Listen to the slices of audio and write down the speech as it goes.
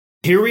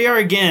Here we are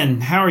again.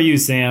 How are you,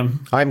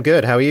 Sam? I'm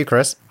good. How are you,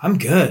 Chris? I'm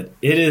good.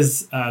 It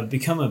has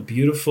become a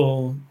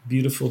beautiful,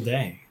 beautiful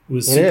day. It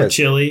was super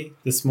chilly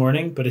this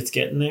morning, but it's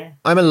getting there.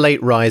 I'm a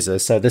late riser,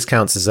 so this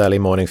counts as early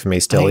morning for me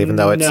still, even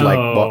though it's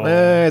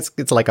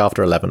it's like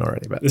after 11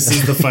 already. But this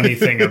is the funny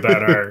thing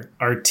about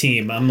our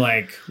team. I'm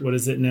like, what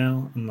is it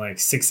now? I'm like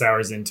 6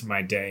 hours into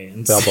my day,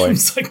 and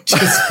Sam's like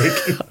just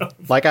waking up.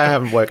 Like I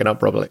haven't woken up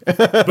probably.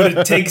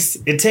 But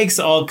it takes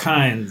all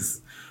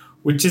kinds,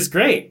 which is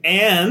great.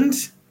 And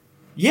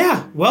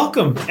yeah,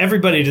 welcome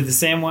everybody to the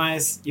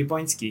Samwise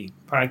Yaboinski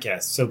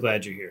podcast. So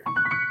glad you're here.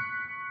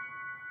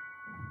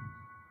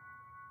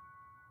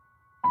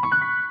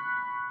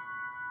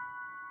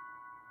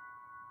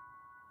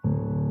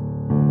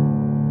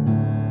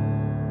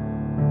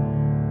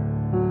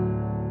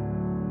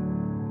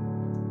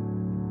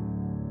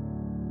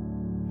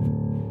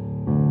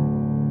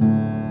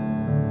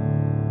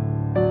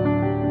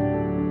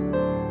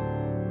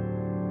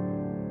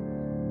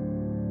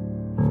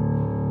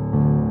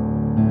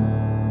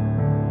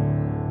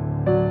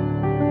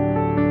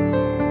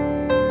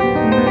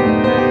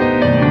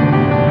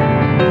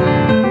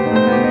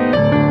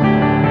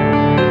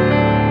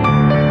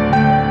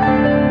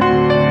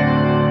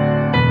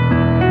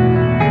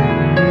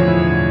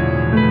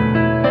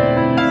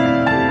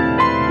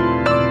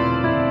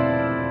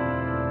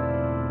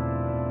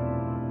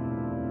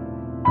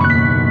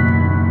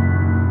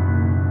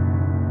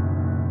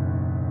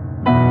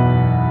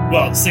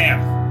 Well, Sam,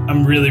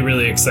 I'm really,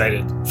 really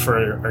excited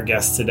for our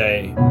guest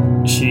today.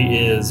 She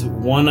is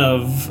one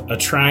of a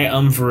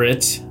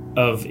triumvirate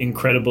of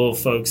incredible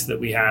folks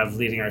that we have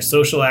leading our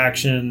social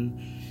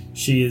action.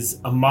 She is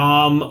a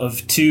mom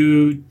of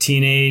 2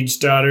 teenage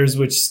daughters,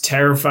 which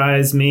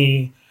terrifies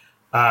me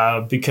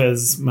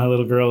because my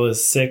little girl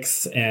is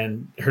 6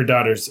 and her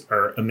daughters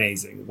are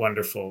amazing,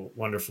 wonderful,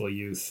 wonderful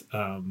youth.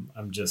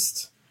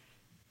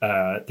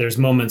 There's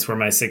moments where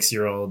my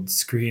 6-year-old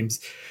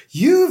screams,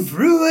 "You've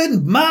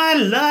ruined my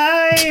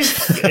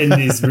life," in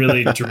these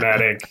really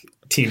dramatic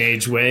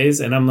teenage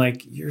ways. And I'm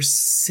like, you're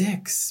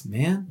 6,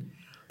 man.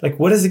 Like,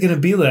 what is it going to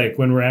be like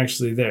when we're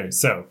actually there?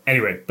 So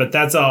anyway, but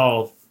that's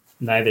all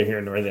neither here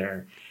nor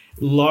there.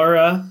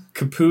 Laura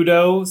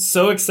Caputo,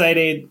 so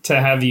excited to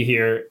have you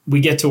here. We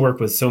get to work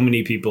with so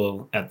many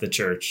people at the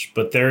church,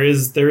 but there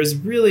is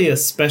really a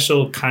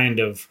special kind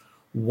of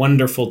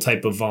wonderful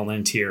type of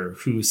volunteer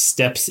who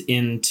steps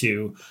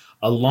into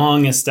a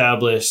long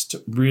established,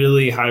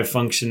 really high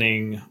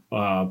functioning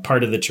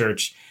part of the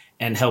church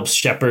and helps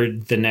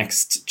shepherd the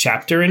next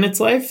chapter in its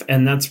life.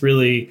 And that's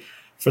really,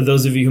 for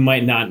those of you who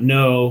might not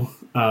know,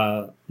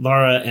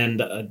 Laura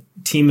and a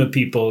team of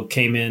people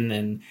came in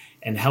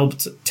and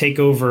helped take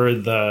over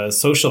the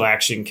Social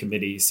Action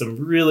Committee. Some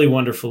really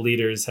wonderful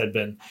leaders have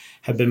been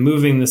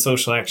moving the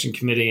Social Action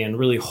Committee and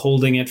really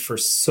holding it for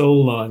so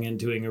long and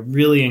doing a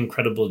really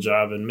incredible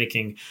job and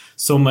making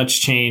so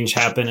much change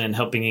happen and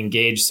helping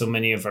engage so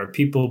many of our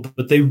people.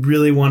 But they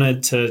really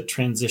wanted to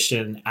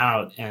transition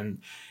out, and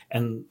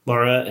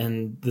Laura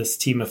and this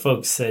team of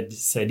folks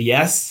said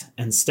yes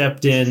and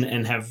stepped in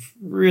and have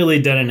really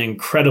done an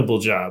incredible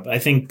job. I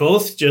think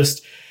both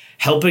just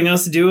helping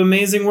us do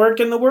amazing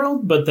work in the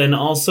world, but then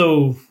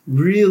also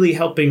really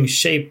helping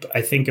shape,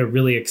 I think, a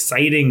really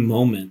exciting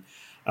moment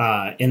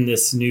in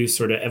this new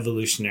sort of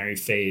evolutionary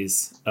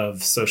phase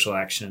of social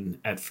action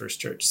at First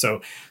Church.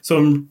 So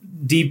I'm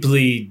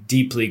deeply,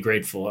 deeply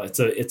grateful.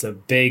 It's a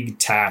big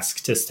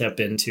task to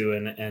step into,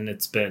 and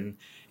it's been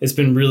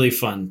really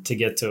fun to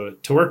get to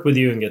work with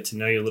you and get to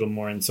know you a little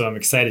more. And so I'm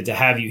excited to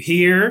have you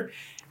here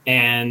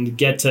and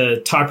get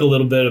to talk a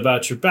little bit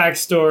about your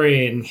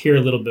backstory and hear a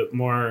little bit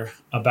more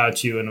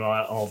about you and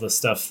about all the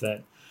stuff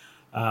that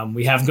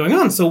we have going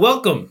on. So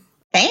welcome.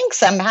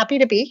 Thanks. I'm happy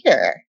to be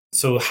here.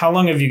 So how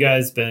long have you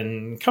guys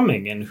been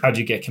coming, and how'd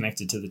you get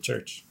connected to the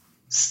church?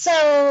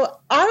 So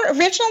our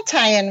original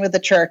tie-in with the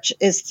church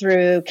is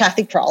through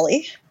Kathy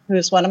Crawley,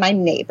 who's one of my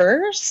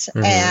neighbors.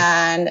 Mm-hmm.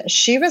 And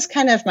she was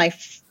kind of my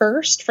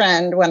first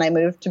friend when I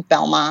moved to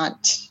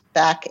Belmont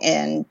back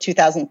in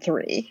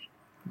 2003.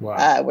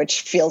 Wow.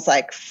 Which feels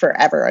like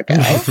forever ago.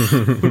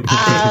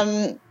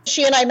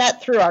 She and I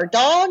met through our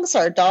dogs.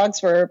 Our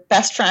dogs were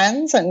best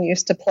friends and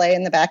used to play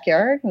in the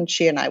backyard, and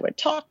she and I would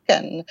talk,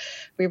 and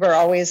we were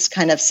always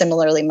kind of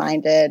similarly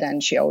minded,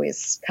 and she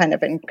always kind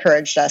of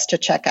encouraged us to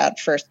check out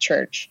First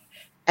Church.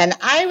 And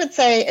I would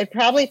say it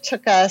probably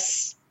took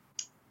us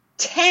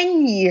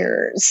 10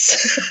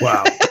 years.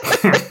 Wow.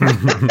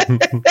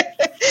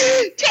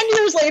 10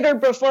 years later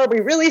before we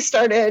really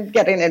started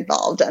getting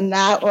involved. And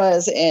that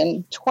was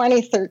in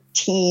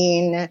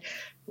 2013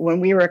 when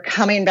we were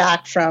coming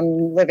back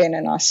from living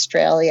in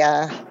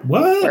Australia.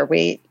 What? So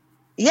we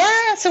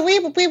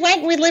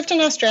lived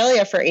in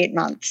Australia for 8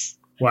 months.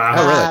 Wow.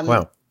 Oh, really?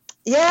 Wow.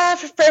 Yeah,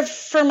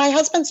 for my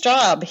husband's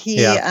job.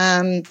 He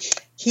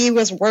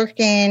was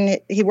working,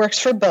 he works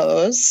for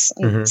Bose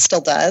and Mm-hmm.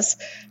 still does.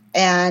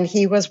 And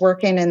he was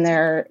working in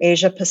their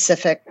Asia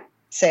Pacific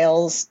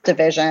sales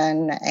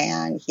division,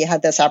 and he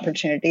had this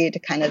opportunity to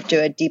kind of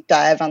do a deep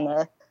dive on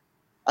the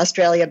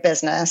Australia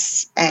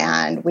business,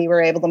 and we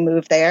were able to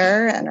move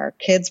there, and our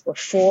kids were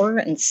 4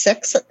 and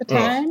 6 at the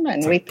time,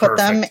 and we put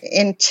them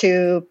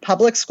into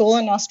public school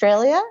in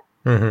Australia.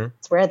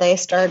 It's where they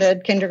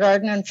started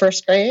kindergarten and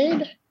first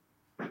grade,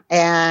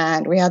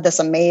 and we had this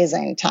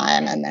amazing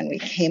time. And then we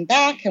came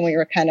back, and we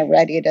were kind of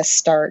ready to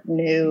start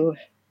new,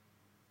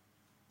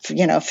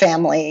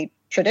 family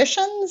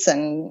traditions,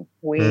 and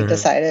we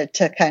decided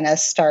to kind of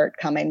start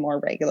coming more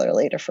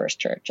regularly to First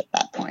Church at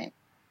that point.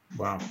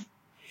 Wow.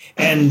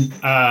 And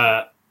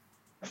I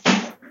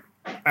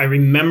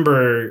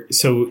remember,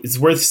 so it's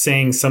worth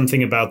saying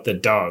something about the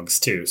dogs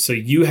too. So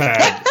you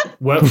had,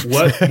 what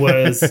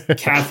was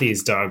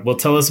Kathy's dog? Well,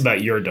 tell us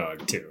about your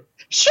dog too.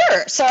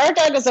 Sure. So our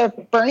dog is a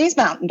Bernese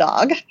Mountain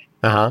Dog.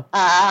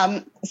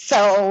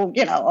 So,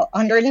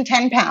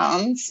 110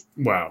 pounds.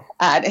 Wow.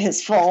 At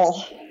his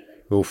full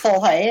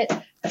height,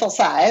 full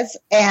size.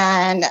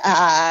 And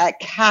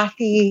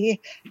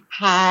Kathy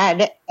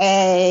had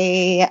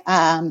a,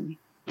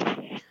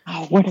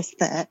 what is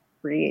that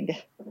breed?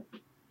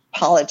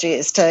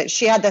 Apologies.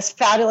 She had this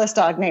fabulous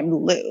dog named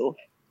Lou.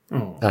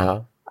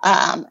 So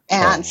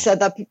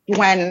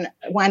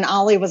when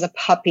Ollie was a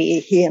puppy,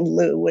 he and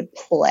Lou would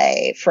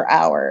play for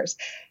hours.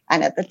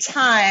 And at the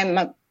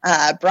time,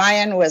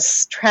 Brian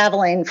was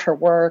traveling for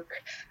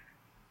work,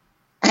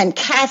 and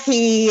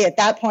Kathy, at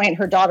that point,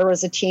 her daughter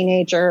was a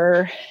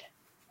teenager,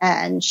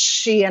 and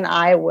she and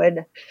I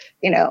would,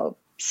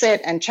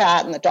 sit and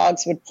chat, and the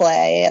dogs would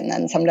play, and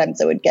then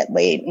sometimes it would get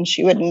late, and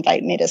she would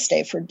invite me to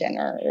stay for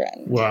dinner.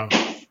 And wow.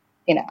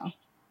 It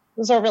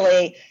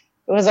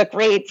was a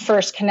great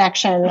first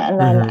connection. And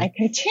then I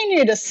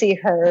continue to see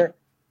her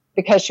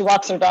because she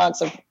walks her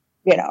dogs,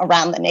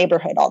 around the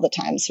neighborhood all the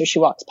time. So she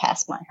walks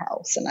past my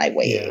house and I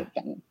wave.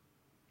 Yeah. And,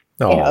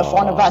 if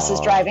one of us is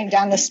driving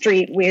down the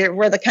street,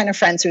 we're the kind of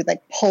friends who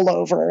pull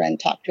over and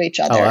talk to each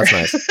other. Oh, that's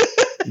nice.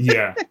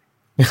 Yeah.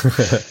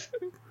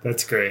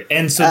 That's great.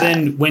 And so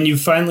then when you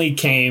finally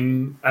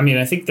came,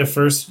 I think the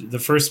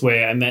first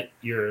way I met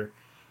your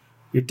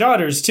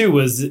daughters too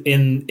was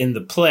in the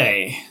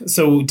play.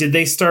 So did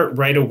they start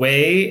right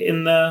away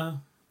in the?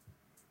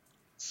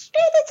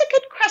 Yeah, that's a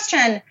good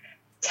question.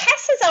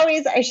 Tess has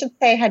always, I should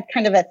say, had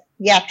kind of a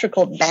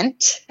theatrical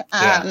bent.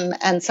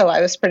 And so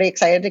I was pretty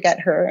excited to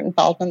get her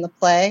involved in the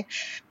play.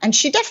 And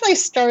she definitely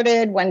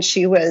started when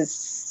she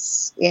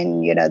was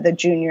in, the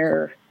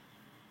junior,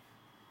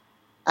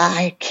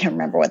 I can't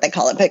remember what they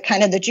call it, but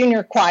kind of the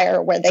junior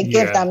choir where they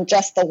give them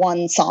just the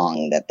one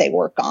song that they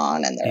work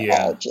on, and they're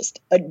all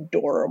just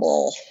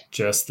adorable.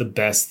 Just the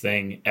best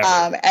thing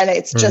ever. And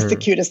it's just the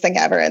cutest thing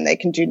ever, and they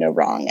can do no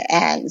wrong.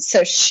 And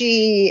so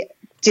she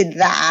did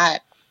that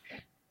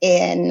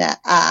in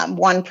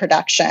one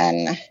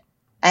production,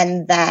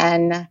 and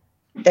then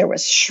there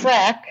was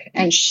Shrek,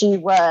 and she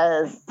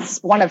was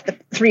one of the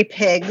 3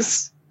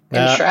 pigs in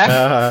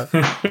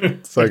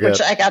Shrek, so good.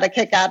 Which I got a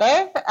kick out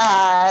of.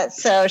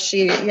 So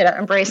she,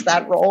 embraced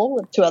that role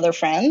with 2 other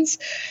friends.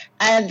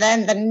 And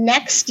then the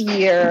next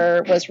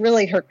year was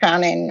really her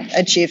crowning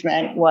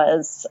achievement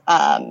was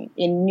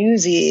in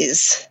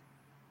Newsies.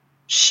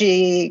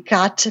 She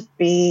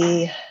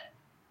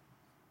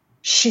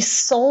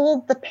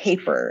sold the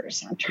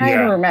papers. I'm trying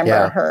to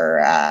remember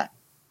her.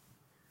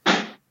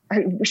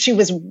 She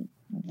was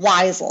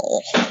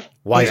Weisel.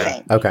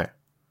 Okay.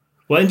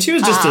 Well, and she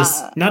was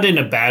just not in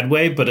a bad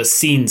way, but a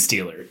scene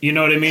stealer. You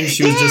know what I mean?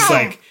 She was just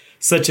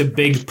such a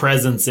big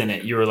presence in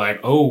it. You were like,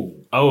 oh,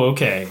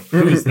 okay.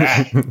 Who's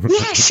that?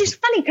 Yeah, she's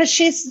funny because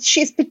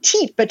she's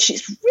petite, but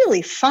she's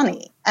really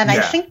funny. And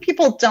I think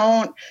people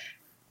don't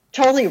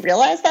totally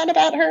realize that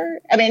about her.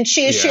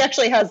 She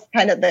actually has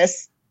kind of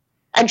this,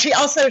 and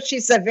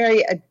she's a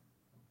very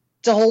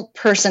adult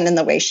person in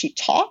the way she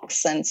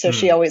talks. And so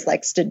she always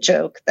likes to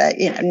joke that,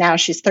 now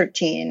she's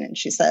 13 and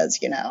she says,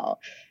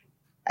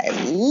 I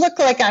look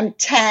like I'm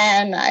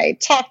 10. I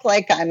talk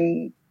like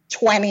I'm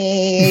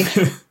 20.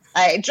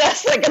 I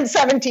dress like I'm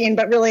 17,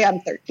 but really I'm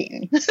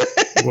 13.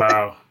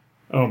 Wow.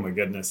 Oh my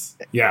goodness.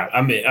 Yeah,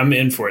 I'm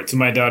in for it. So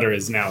my daughter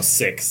is now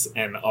 6,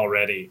 and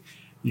already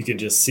you can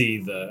just see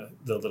the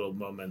little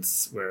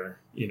moments where,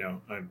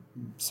 I'm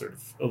sort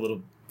of a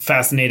little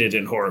fascinated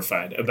and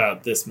horrified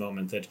about this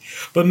moment.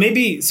 But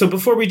maybe, so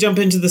before we jump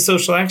into the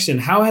social action,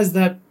 how has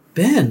that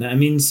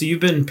been? So you've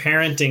been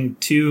parenting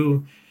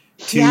two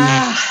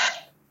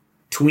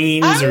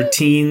tweens or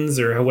teens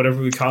or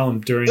whatever we call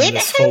them during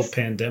this whole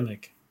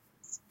pandemic.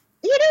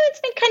 It's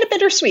been kind of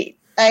bittersweet.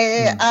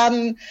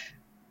 I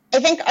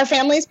think our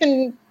family's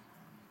been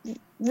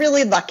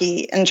really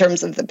lucky in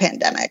terms of the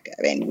pandemic.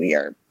 We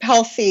are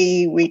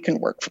healthy. We can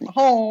work from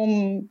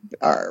home.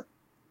 Our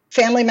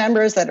family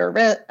members that are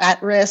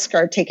at risk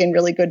are taking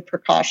really good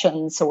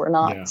precautions, so we're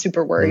not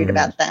super worried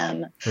about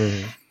them.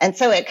 And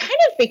so it kind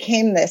of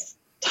became this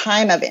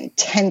time of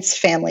intense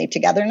family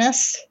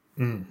togetherness.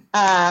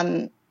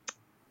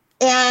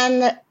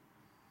 And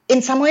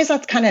in some ways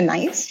that's kind of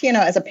nice,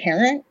 as a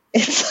parent.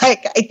 It's I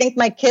think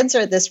my kids are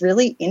at this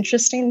really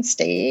interesting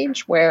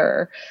stage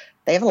where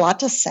they have a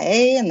lot to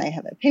say and they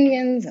have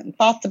opinions and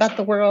thoughts about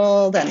the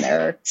world, and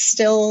they're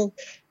still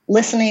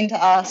listening to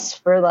us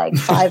for like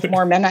 5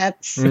 more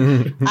minutes.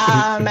 And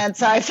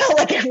so I felt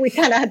like we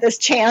kind of had this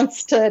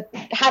chance to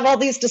have all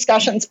these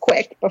discussions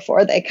quick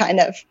before they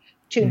kind of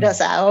tuned us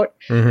out.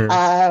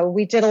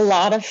 We did a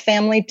lot of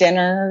family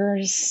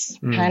dinners,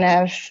 kind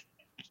of,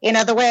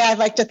 the way I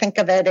like to think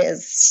of it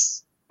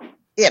is,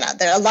 there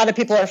are a lot of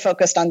people are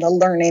focused on the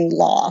learning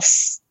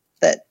loss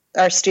that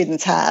our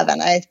students have.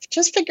 And I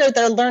just figured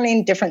they're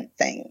learning different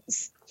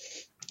things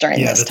during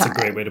this time. Yeah, that's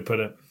a great way to put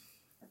it.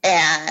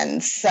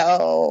 And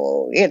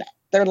so,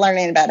 they're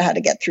learning about how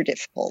to get through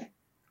difficult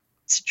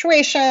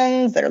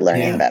situations. They're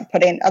learning about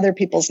putting other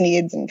people's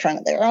needs in front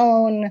of their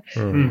own.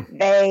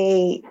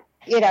 They,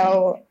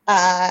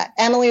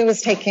 Emily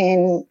was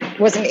in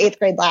 8th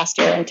grade last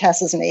year, and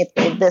Tess is in 8th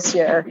grade this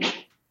year.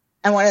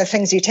 And one of the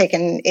things you take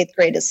in 8th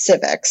grade is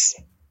civics.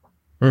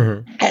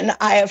 And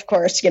I, of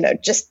course,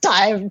 just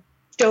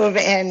dove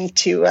in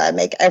to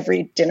make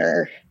every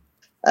dinner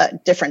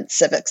different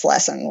civics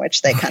lesson,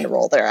 which they kind of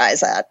roll their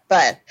eyes at.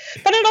 But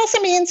it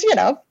also means,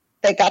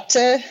 they got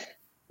to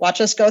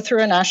watch us go through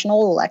a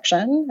national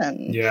election,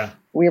 and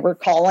we were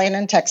calling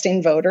and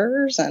texting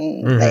voters,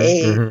 and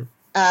Brian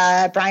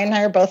and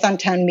I are both on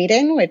town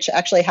meeting, which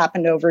actually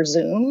happened over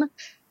Zoom.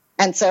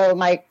 And so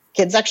my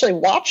kids actually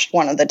watched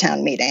one of the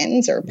town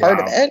meetings, or part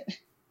of it.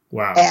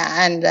 Wow.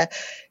 And,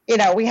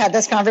 we had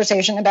this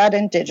conversation about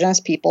Indigenous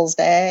Peoples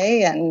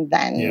Day, and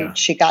then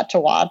she got to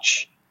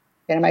watch,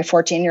 my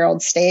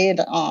 14-year-old stayed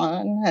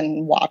on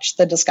and watched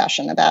the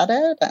discussion about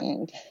it.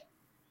 And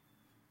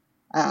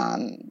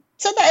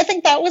so I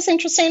think that was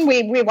interesting.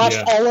 We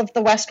watched all of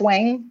The West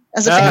Wing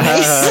as a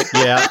family.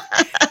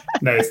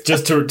 Nice.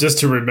 Just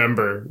to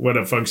remember what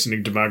a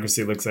functioning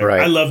democracy looks like.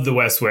 Right. I love The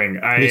West Wing.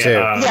 Me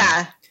too.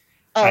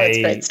 It's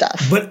great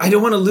stuff. But I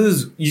don't want to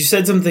lose. You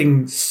said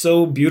something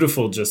so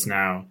beautiful just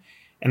now,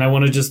 and I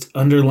want to just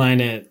underline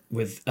it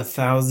with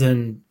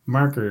 1,000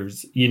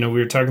 markers. We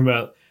were talking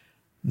about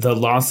the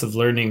loss of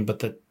learning, but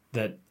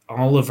that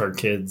all of our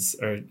kids,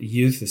 our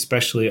youth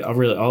especially,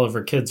 really all of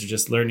our kids are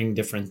just learning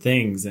different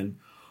things. And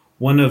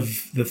one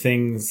of the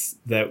things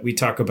that we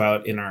talk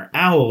about in our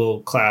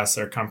OWL class,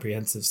 our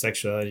comprehensive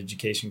sexuality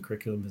education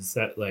curriculum, is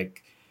that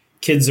like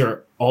kids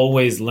are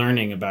always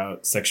learning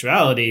about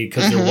sexuality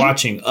because they're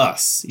watching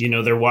us.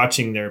 They're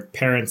watching their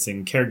parents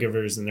and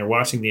caregivers, and they're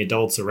watching the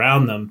adults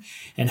around them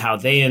and how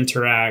they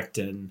interact,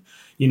 and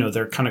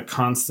they're kind of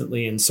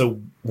constantly. And so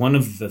one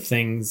of the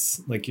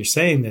things, like you're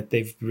saying, that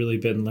they've really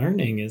been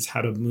learning is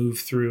how to move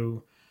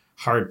through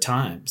hard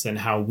times, and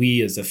how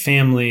we as a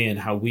family and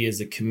how we as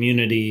a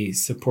community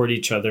support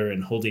each other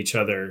and hold each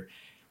other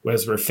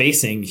as we're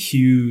facing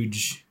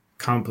huge,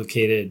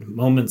 complicated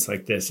moments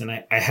like this. And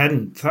I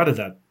hadn't thought of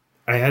that.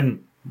 I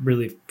hadn't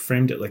really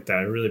framed it like that.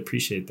 I really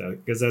appreciate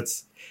that, because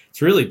it's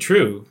really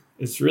true.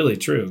 It's really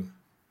true.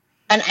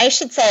 And I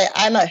should say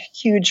I'm a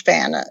huge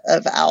fan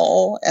of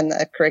OWL and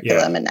the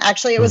curriculum. And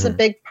actually, it was a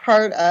big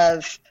part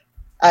of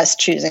us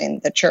choosing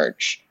the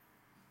church.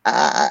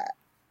 It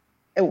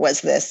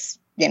was this,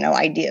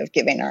 idea of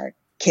giving our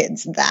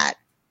kids that.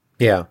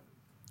 I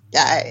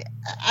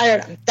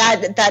don't know,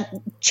 that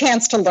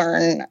chance to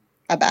learn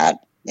about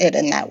it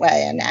in that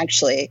way. And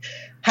actually,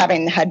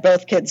 having had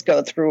both kids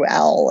go through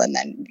OWL, and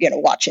then,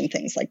 watching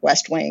things like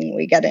West Wing,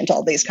 we get into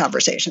all these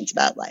conversations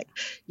about like,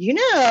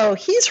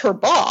 he's her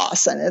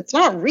boss, and it's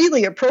not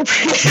really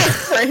appropriate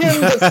for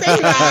him to say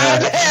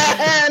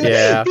that.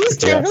 And these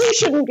two really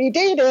shouldn't be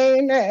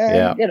dating.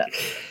 And,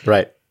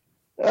 Right.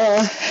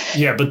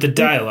 But the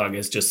dialogue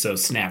is just so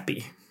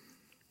snappy.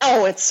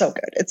 Oh, it's so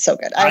good. It's so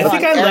good. I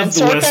think I love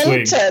The West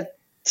Wing.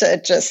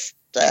 To just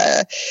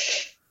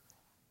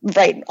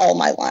write all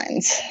my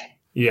lines.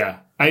 Yeah.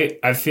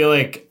 I feel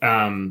like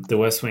The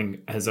West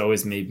Wing has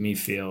always made me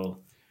feel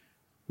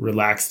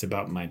relaxed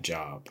about my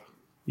job.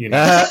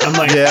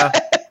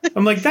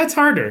 I'm like, that's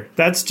harder.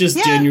 That's just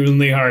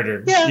genuinely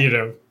harder.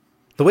 The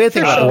weird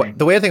thing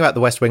about The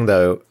West Wing,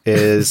 though,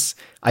 is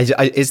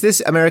is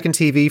this American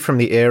TV from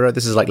the era?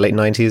 This is like late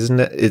 90s, isn't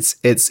it?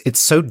 It's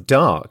so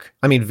dark.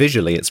 I mean,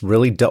 visually, it's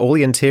really all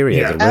the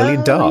interiors are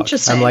really dark.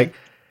 I'm like,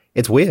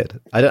 it's weird.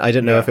 I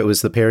didn't know if it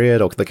was the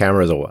period or the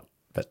cameras or what.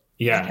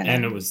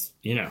 And it was,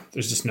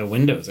 there's just no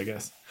windows, I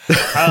guess. All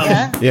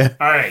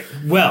right.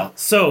 Well,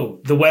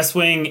 so The West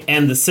Wing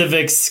and the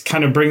civics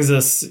kind of brings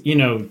us,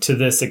 to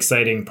this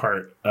exciting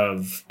part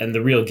of, and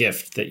the real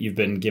gift that you've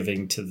been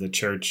giving to the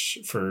church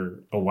for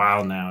a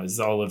while now is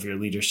all of your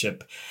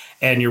leadership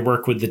and your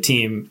work with the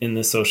team in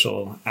the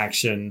social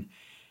action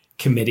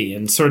committee,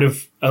 and sort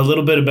of a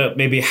little bit about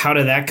maybe how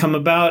did that come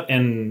about,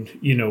 and,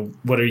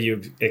 what are you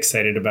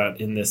excited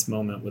about in this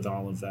moment with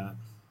all of that?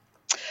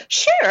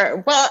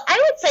 Sure. Well,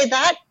 I would say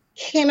that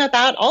came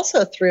about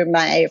also through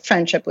my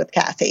friendship with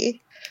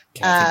Kathy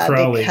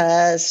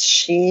because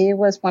she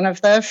was one of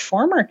the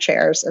former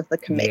chairs of the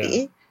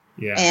committee.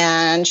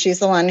 And she's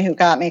the one who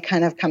got me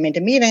kind of coming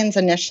to meetings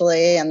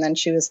initially. And then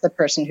she was the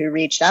person who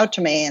reached out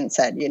to me and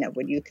said,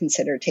 would you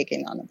consider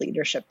taking on a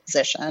leadership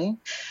position?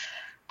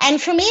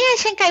 And for me, I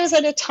think I was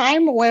at a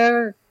time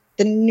where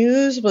the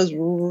news was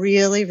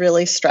really,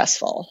 really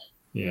stressful.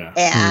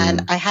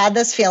 And I had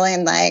this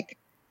feeling like,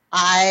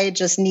 I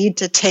just need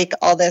to take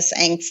all this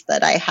angst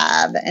that I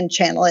have and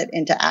channel it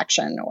into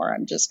action, or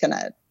I'm just going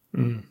to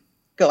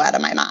go out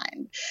of my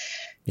mind.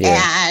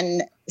 Yeah.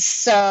 And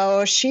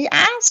so she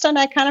asked, and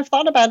I kind of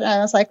thought about it, and I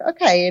was like,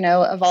 okay,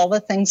 of all the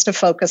things to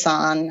focus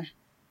on,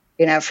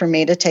 for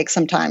me to take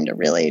some time to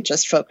really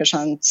just focus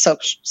on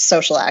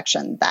social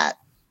action, that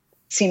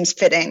seems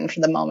fitting for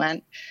the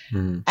moment.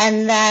 And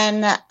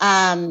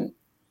then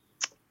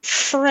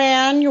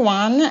Fran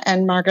Yuan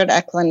and Margaret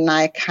Eklund and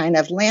I kind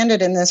of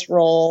landed in this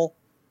role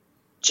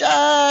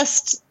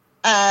just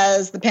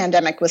as the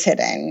pandemic was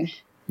hitting.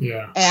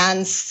 Yeah.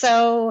 And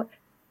so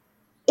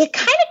it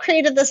kind of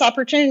created this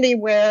opportunity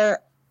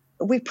where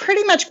we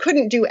pretty much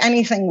couldn't do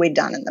anything we'd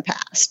done in the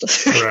past.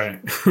 Right.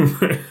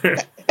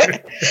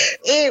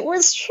 It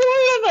was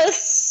sort of a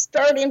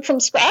starting from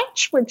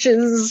scratch, which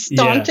is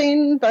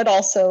daunting, but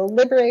also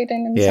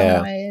liberating in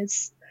some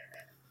ways.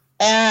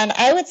 And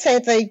I would say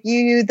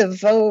the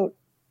vote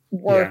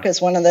work is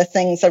one of the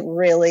things that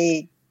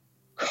really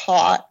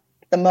caught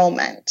the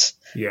moment.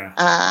 Yeah.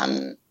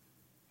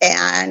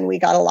 And we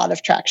got a lot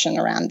of traction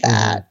around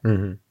that.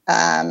 And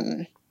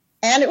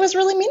it was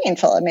really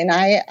meaningful. I mean,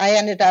 I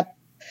ended up,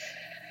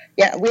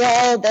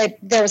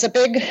 there was a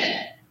big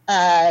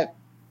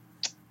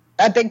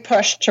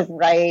push to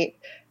write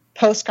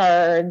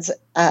postcards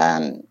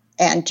and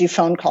do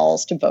phone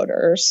calls to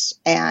voters.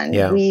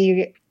 And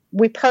we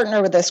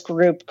partner with this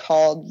group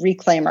called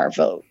Reclaim Our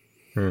Vote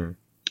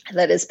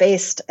that is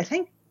based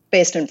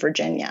in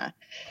Virginia.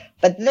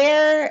 But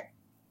their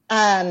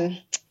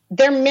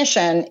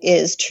mission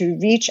is to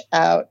reach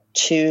out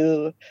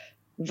to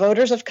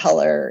voters of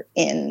color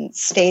in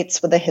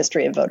states with a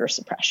history of voter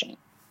suppression,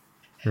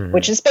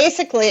 which is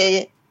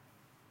basically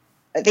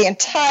the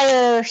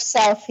entire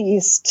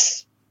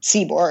southeast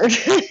seaboard,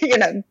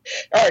 the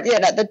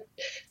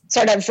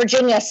sort of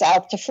Virginia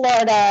south to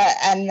Florida,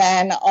 and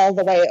then all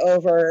the way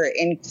over,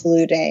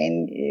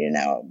 including,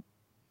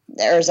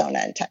 Arizona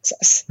and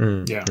Texas.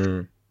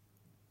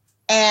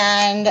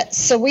 And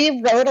so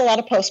we wrote a lot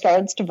of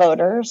postcards to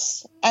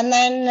voters. And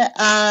then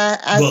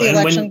as the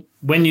election...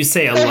 When you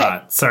say a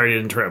lot, sorry to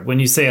interrupt, when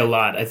you say a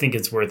lot, I think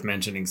it's worth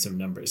mentioning some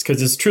numbers,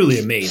 because it's truly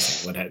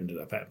amazing what ended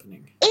up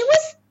happening. It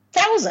was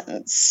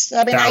thousands.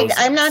 I mean,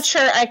 I'm not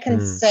sure I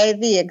can say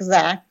the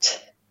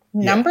exact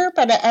number,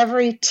 but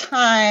every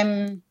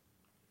time,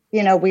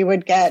 we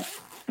would get,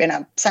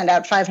 send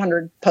out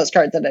 500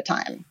 postcards at a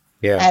time.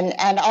 Yeah.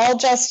 And all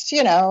just,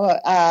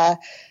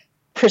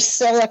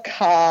 Priscilla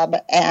Cobb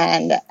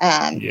and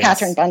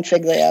Catherine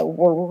Bonfiglia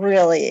were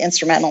really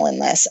instrumental in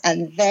this.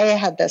 And they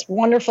had this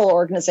wonderful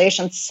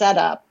organization set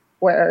up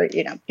where,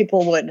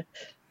 people would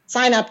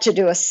sign up to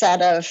do a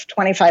set of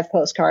 25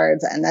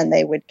 postcards, and then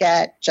they would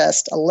get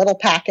just a little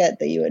packet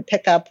that you would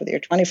pick up with your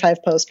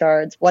 25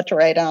 postcards, what to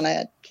write on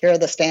it, here are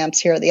the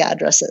stamps, here are the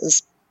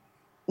addresses,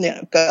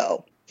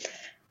 go.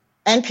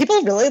 And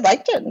people really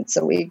liked it. And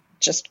so we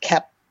just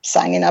kept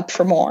signing up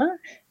for more.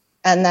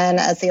 And then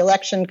as the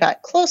election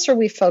got closer,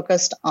 we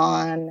focused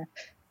on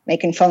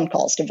making phone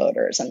calls to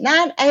voters. And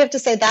that, I have to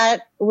say,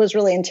 that was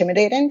really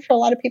intimidating for a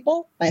lot of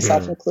people,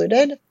 myself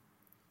included,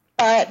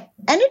 but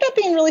ended up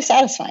being really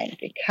satisfying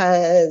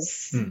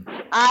because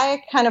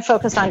I kind of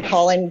focused on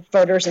calling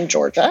voters in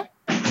Georgia.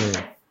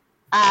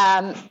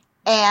 And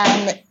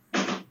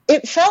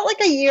it felt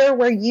like a year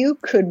where you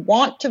could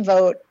want to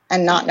vote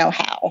and not know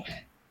how.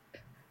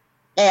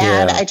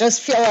 And I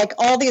just feel like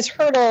all these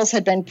hurdles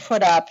had been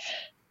put up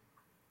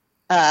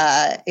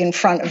in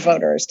front of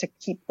voters to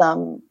keep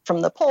them from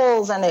the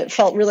polls. And it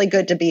felt really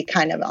good to be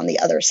kind of on the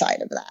other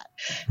side of that.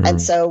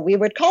 And so we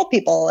would call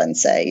people and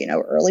say,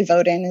 early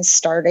voting is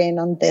starting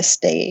on this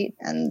date,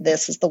 and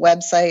this is the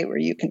website where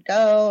you can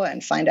go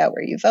and find out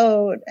where you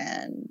vote.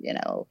 And,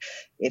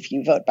 if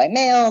you vote by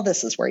mail,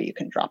 this is where you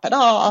can drop it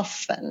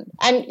off. And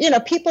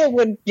people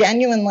would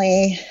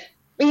genuinely,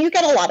 you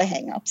get a lot of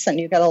hangups and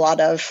you get a lot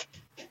of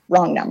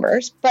wrong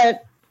numbers,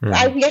 but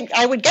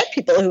I would get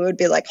people who would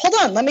be like, hold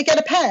on, let me get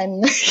a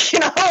pen.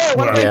 I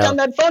want to write down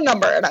that phone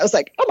number. And I was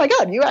like, oh my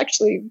God, you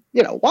actually,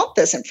 want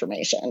this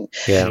information.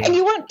 Yeah. And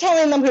you weren't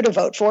telling them who to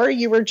vote for.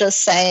 You were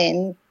just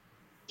saying,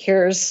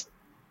 here's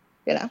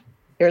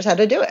how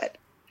to do it.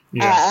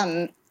 Yeah.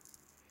 And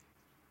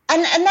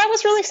that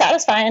was really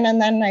satisfying.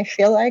 And then I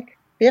feel like,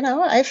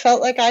 I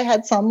felt like I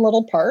had some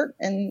little part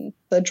in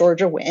the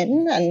Georgia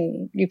win,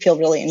 and you feel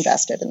really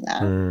invested in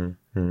that.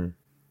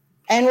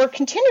 And we're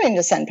continuing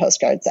to send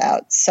postcards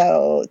out.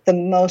 So the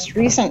most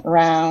recent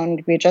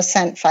round, we just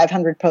sent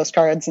 500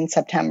 postcards in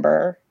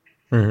September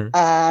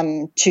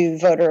to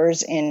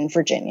voters in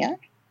Virginia.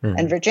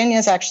 And Virginia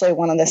is actually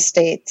one of the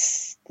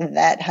states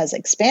that has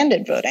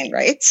expanded voting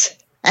rights.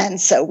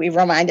 And so we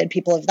reminded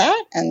people of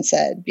that and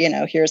said,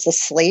 here's a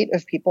slate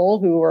of people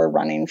who are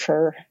running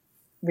for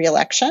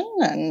re-election,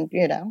 and,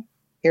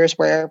 here's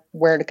where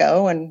to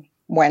go and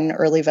when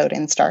early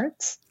voting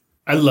starts.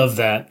 I love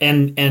that.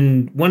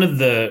 And one of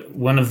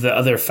the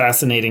other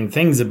fascinating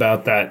things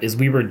about that is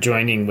we were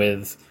joining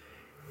with,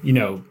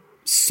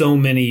 so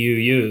many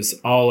UUs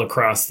all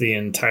across the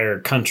entire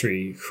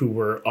country who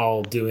were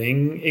all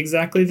doing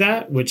exactly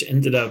that, which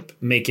ended up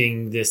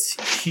making this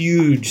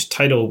huge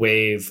tidal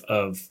wave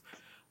of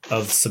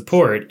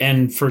support.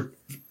 And for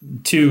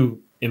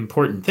two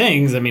important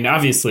things, I mean,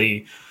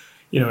 obviously,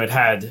 it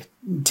had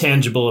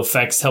tangible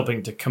effects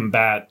helping to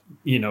combat,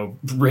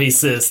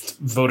 racist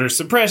voter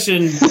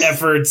suppression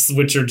efforts,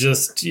 which are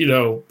just,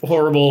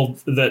 horrible,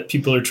 that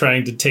people are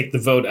trying to take the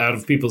vote out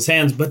of people's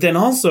hands. But then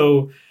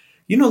also,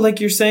 like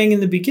you're saying in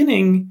the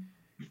beginning,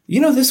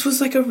 this was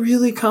like a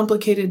really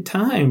complicated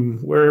time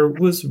where it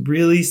was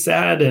really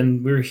sad,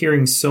 and we were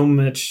hearing so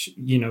much,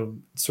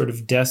 sort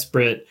of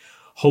desperate,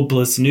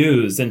 hopeless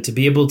news. And to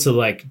be able to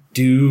like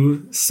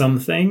do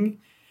something,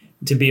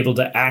 to be able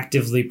to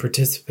actively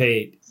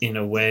participate in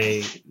a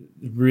way,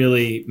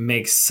 really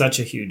makes such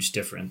a huge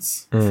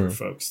difference for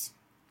folks.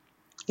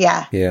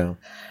 Yeah. Yeah.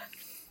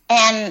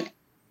 And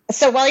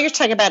so while you're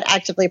talking about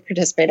actively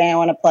participating, I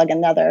want to plug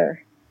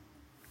another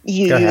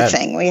UU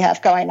thing we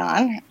have going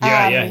on.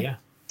 Yeah.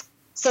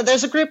 So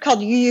there's a group called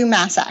UU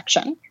Mass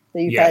Action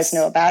that you guys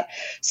know about.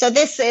 So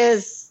this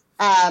is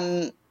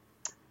one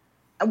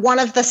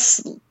of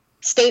the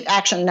state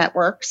action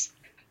networks.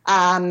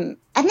 And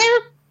they're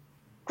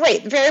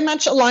great, very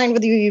much aligned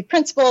with UU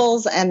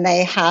principles. And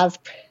they have,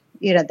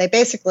 they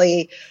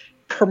basically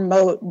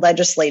promote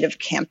legislative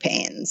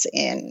campaigns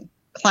in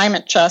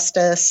climate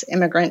justice,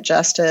 immigrant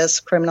justice,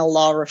 criminal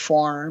law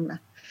reform,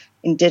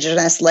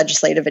 Indigenous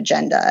legislative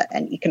agenda,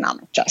 and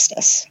economic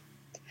justice.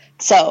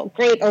 So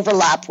great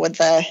overlap with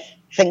the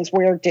things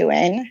we're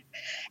doing.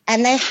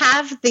 And they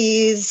have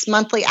these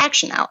monthly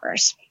action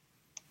hours.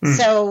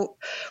 So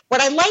what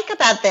I like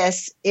about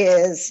this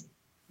is,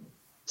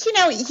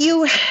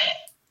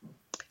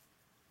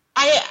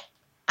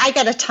 I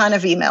get a ton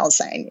of emails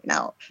saying,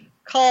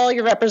 call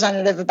your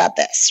representative about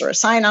this or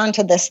sign on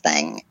to this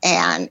thing.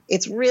 And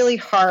it's really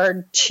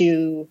hard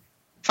to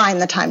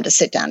find the time to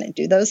sit down and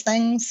do those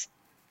things.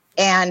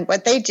 And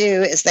what they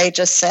do is they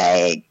just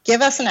say,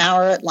 give us an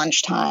hour at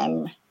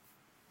lunchtime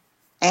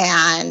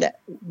and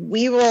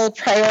we will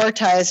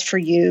prioritize for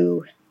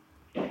you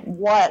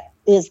what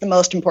is the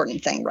most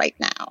important thing right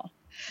now.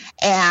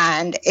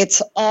 And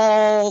it's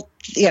all,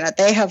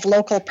 they have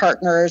local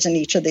partners in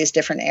each of these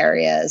different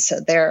areas. So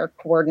they're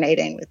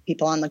coordinating with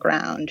people on the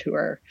ground who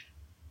are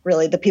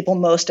really the people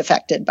most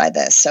affected by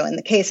this. So in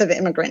the case of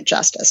immigrant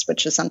justice,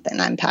 which is something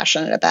I'm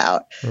passionate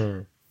about,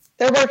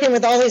 they're working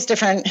with all these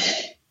different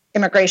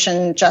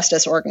immigration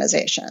justice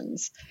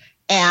organizations.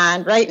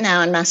 And right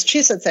now in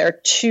Massachusetts, there are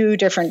two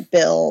different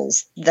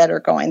bills that are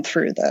going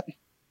through the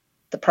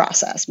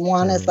process.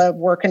 One is the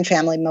Work and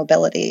Family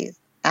Mobility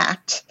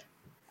Act,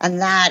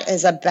 and that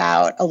is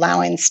about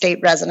allowing state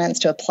residents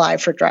to apply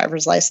for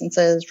driver's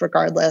licenses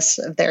regardless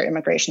of their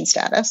immigration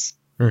status.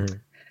 And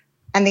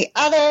the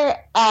other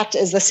act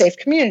is the Safe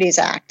Communities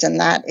Act, and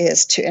that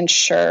is to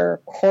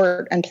ensure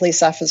court and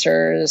police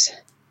officers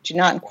do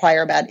not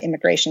inquire about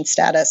immigration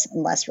status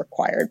unless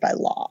required by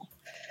law.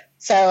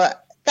 So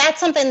that's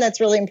something that's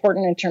really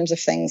important in terms of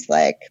things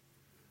like,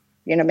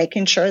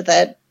 making sure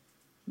that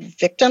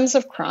victims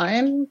of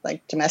crime,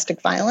 like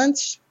domestic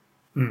violence,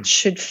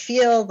 should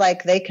feel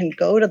like they can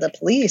go to the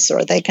police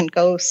or they can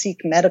go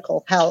seek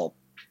medical help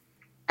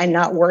and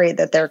not worry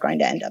that they're going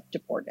to end up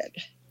deported.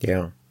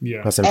 Yeah.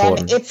 That's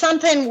important. And it's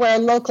something where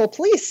local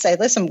police say,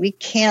 listen, we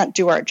can't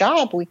do our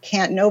job.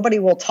 Nobody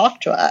will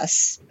talk to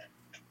us.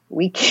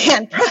 We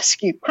can't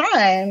prosecute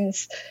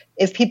crimes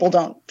if people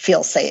don't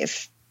feel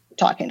safe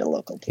talking to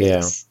local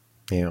police.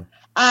 Yeah.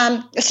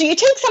 So you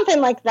take something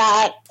like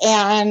that,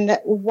 and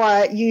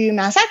what UU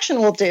Mass Action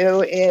will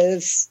do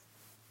is,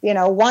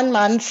 1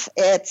 month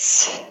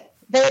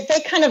they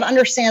kind of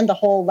understand the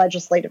whole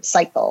legislative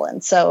cycle.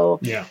 And so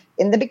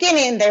in the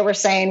beginning, they were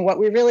saying what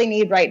we really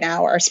need right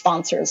now are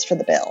sponsors for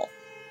the bill.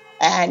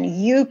 And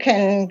you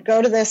can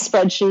go to this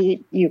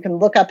spreadsheet, you can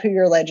look up who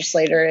your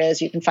legislator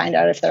is, you can find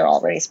out if they're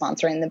already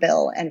sponsoring the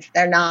bill. And if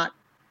they're not,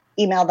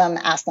 email them,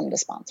 ask them to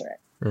sponsor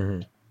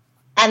it.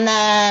 And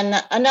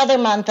then another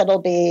month, it'll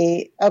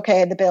be,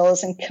 okay, the bill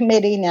is in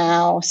committee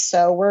now,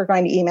 so we're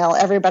going to email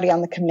everybody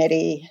on the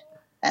committee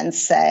and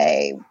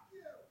say,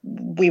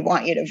 we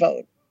want you to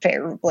vote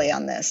favorably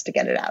on this to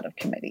get it out of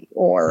committee.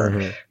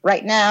 Or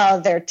right now,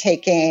 they're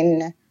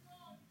taking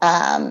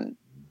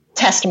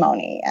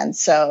testimony, and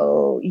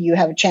so you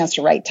have a chance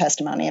to write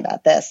testimony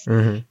about this.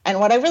 And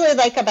what I really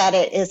like about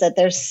it is that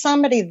there's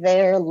somebody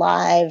there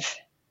live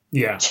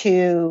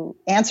to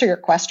answer your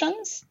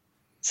questions.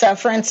 So,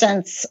 for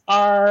instance,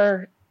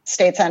 our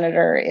state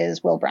senator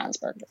is Will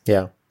Brownsburg.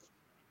 Yeah.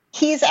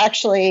 He's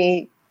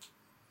actually,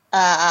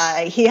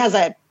 he has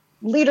a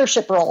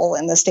leadership role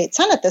in the state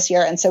Senate this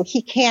year, and so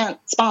he can't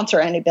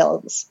sponsor any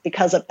bills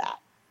because of that.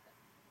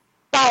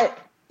 But,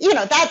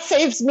 that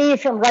saves me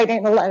from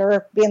writing a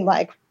letter being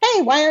like,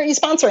 hey, why aren't you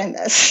sponsoring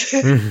this?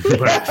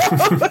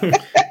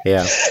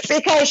 Yeah.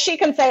 Because she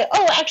can say,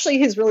 oh, actually,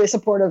 he's really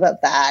supportive of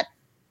that.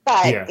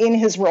 But in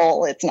his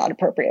role, it's not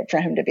appropriate for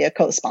him to be a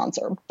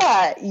co-sponsor.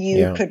 But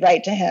you could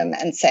write to him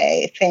and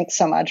say, thanks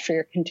so much for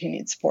your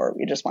continued support.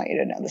 We just want you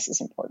to know this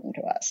is important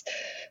to us. process.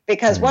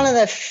 Because one of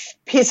the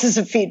pieces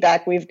of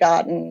feedback we've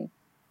gotten,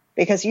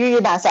 because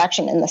UU Mass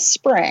Action in the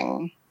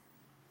spring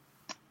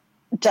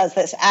does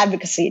this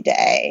advocacy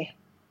day,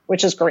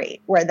 which is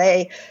great, where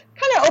they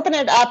kind of open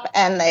it up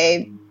and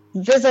they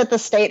visit the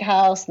State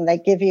House and they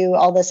give you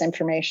all this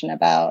information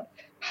about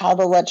how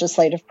the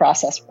legislative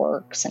process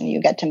works, and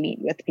you get to meet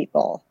with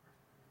people.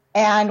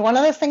 And one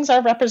of the things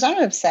our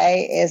representatives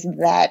say is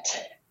that,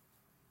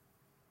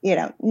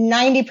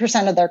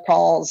 90% of their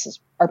calls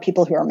are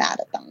people who are mad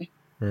at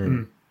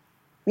them.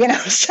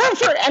 So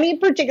for any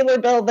particular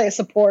bill they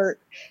support,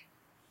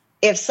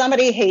 if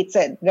somebody hates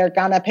it, they're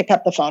going to pick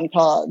up the phone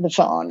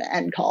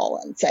and call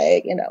and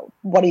say,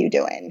 what are you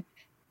doing?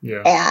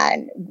 Yeah.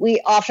 And we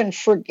often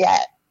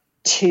forget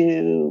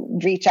to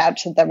reach out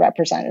to the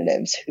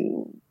representatives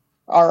who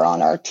are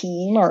on our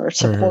team or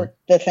support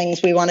the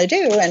things we want to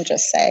do and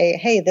just say,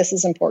 hey, this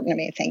is important to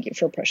me. Thank you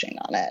for pushing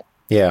on it.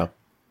 Yeah.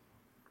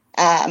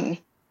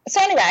 So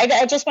anyway,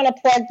 I just want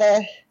to plug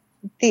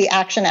the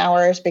action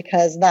hours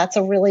because that's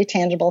a really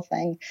tangible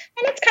thing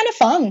and it's kind of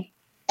fun.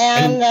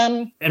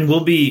 And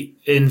we'll be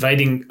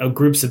inviting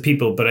groups of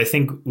people, but I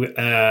think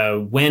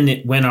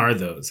when are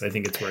those? I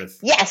think it's worth.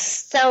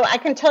 Yes. So I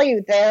can tell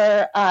you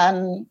they're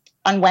on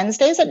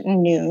Wednesdays at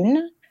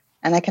noon.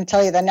 And I can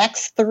tell you the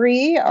next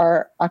 3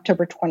 are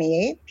October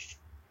 28th,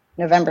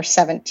 November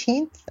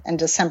 17th, and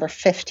December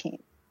 15th.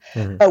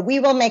 But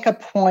we will make a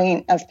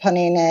point of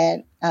putting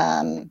it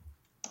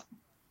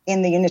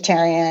in the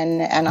Unitarian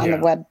and on the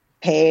web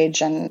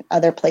page and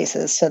other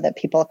places so that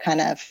people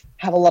kind of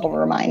have a little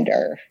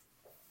reminder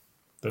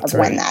of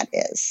when that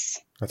is.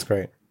 That's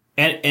great.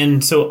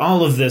 And so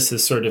all of this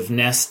is sort of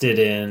nested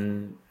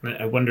in,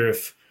 I wonder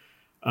if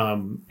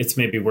it's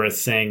maybe worth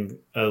saying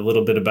a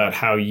little bit about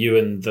how you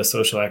and the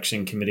Social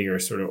Action Committee are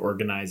sort of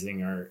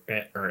organizing our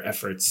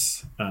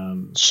efforts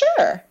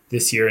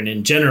this year and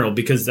in general,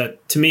 because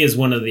that to me is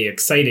one of the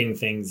exciting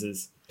things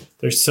is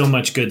there's so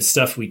much good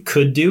stuff we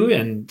could do.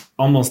 And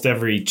almost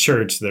every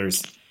church,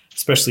 there's,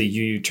 especially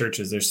UU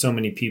churches, there's so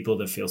many people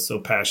that feel so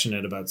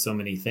passionate about so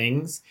many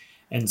things.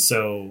 And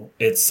so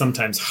it's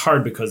sometimes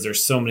hard because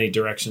there's so many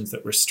directions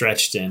that we're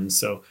stretched in.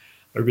 So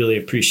I really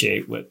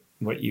appreciate what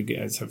you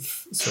guys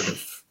have sort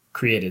of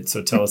created.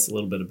 So tell us a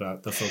little bit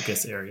about the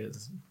focus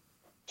areas.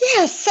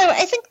 Yeah, so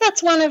I think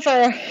that's one of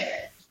our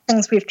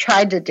things we've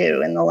tried to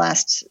do in the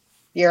last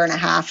year and a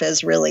half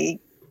is really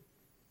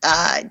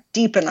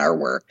deepen our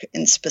work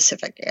in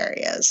specific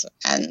areas.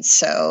 And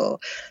so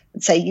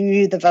I'd say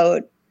UU the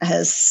Vote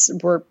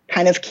we're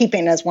kind of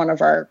keeping as one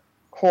of our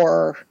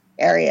core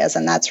areas,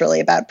 and that's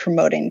really about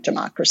promoting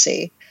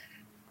democracy.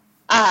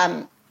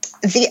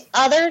 The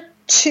other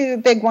 2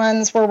 big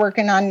ones we're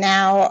working on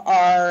now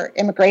are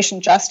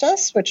immigration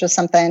justice, which is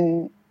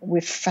something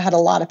we've had a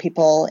lot of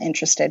people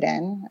interested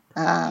in.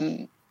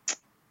 And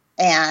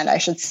I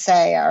should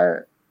say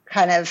our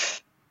kind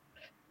of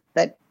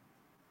the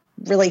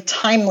really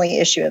timely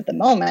issue of the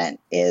moment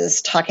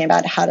is talking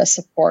about how to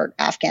support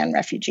Afghan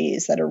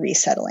refugees that are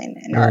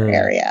resettling in our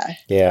area.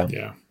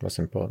 Yeah, that's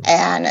important.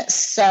 And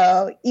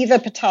so Eva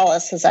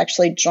Patalis has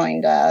actually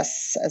joined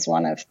us as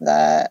one of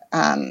the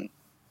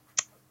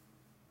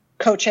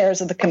co-chairs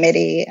of the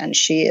committee, and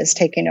she is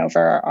taking over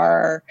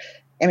our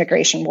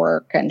immigration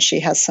work, and she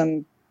has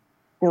some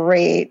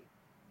great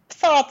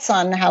thoughts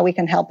on how we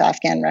can help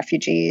Afghan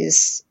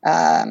refugees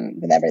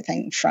with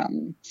everything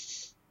from,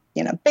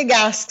 big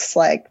asks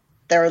like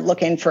they're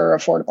looking for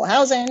affordable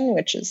housing,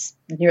 which is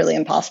nearly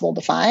impossible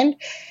to find,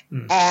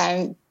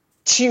 and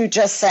to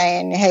just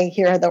saying, hey,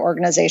 here are the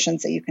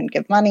organizations that you can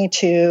give money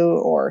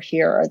to, or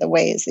here are the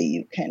ways that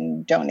you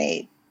can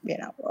donate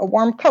a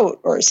warm coat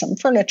or some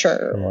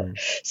furniture.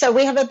 So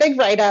we have a big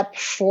write-up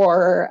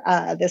for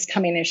this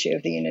coming issue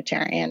of the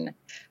Unitarian.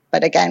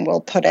 But again,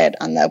 we'll put it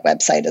on the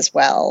website as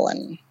well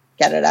and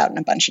get it out in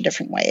a bunch of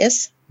different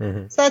ways.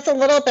 So that's a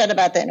little bit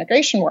about the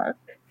immigration work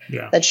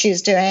that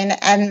she's doing.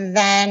 And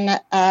then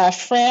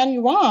Fran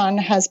Yuan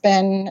has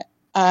been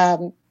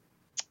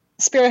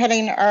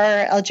spearheading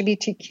our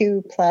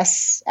LGBTQ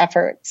plus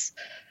efforts.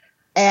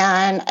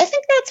 And I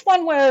think that's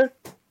one where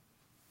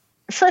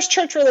First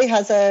Church really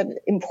has an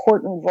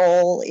important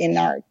role in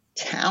our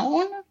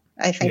town.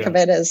 I think of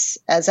it as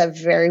a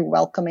very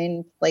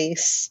welcoming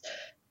place,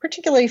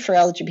 particularly for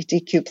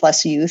LGBTQ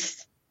plus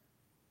youth.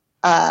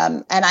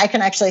 And I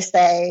can actually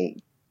say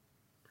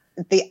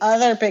the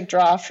other big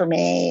draw for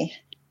me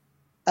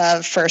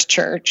of First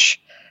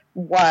Church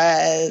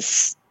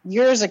was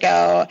years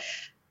ago,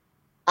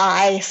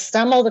 I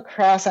stumbled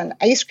across an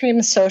ice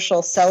cream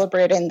social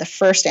celebrating the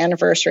first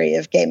anniversary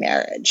of gay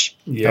marriage.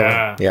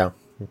 Yeah.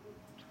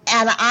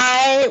 And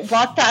I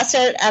walked past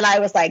it and I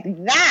was like,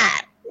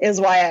 that is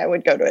why I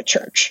would go to a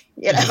church,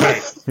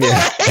 Right.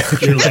 Yeah.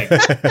 You're like,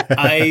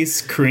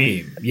 ice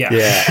cream. Yeah.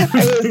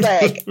 I was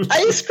like,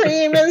 ice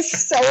cream is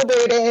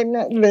celebrating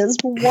this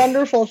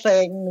wonderful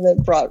thing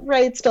that brought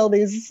rights to all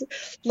these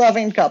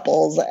loving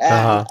couples.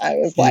 And I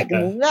was like,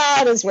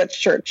 that is what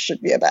church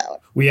should be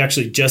about. We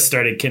actually just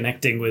started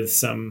connecting with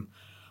some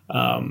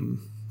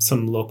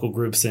some local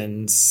groups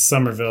in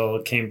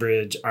Somerville,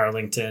 Cambridge,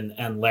 Arlington,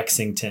 and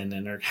Lexington,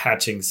 and are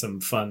hatching some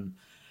fun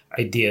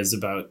ideas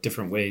about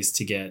different ways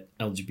to get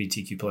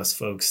LGBTQ plus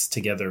folks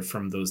together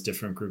from those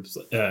different groups,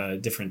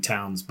 different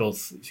towns,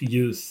 both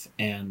youth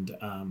and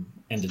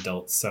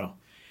adults.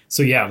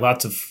 So yeah,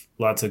 lots of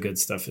good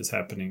stuff is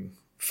happening.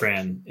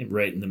 Fran,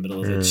 right in the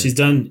middle of it. She's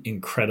done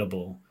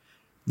incredible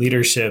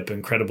leadership,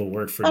 incredible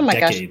work for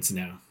decades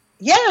now.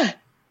 Yeah.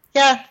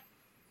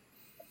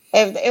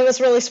 It was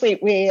really sweet.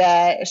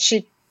 There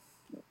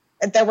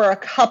were a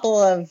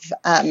couple of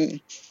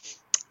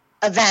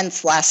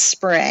events last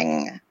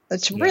spring.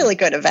 It's really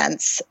good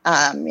events,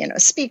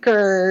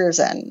 speakers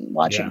and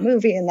watching a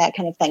movie and that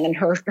kind of thing. And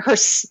her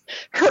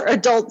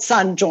adult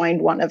son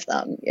joined one of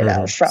them,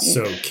 from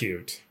so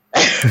cute.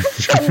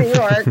 from New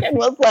York, and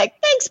was like,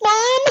 "Thanks,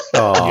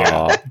 Mom."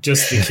 Yeah,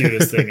 just the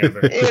cutest thing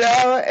ever.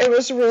 It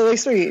was really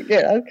sweet,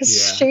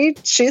 because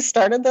she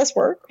started this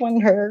work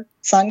when her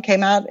son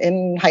came out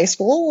in high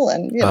school,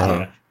 and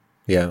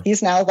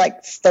he's now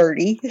like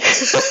 30.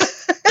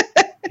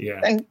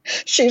 And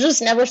she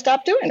just never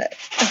stopped doing it.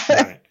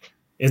 Right.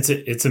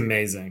 It's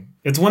amazing.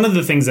 It's one of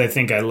the things I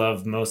think I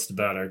love most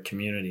about our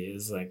community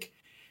is like,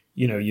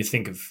 you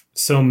think of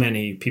so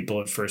many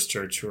people at First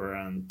Church who are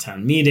on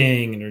town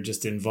meeting and are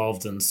just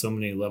involved in so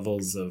many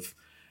levels of,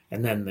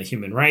 and then the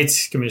Human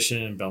Rights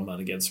Commission,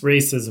 Belmont Against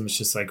Racism. It's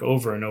just like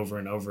over and over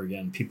and over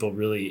again, people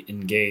really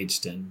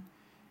engaged and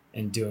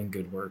doing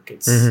good work.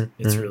 It's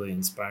really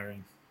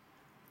inspiring.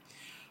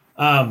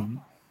 Well,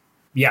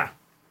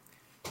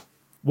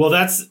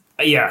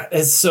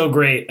 it's so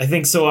great. I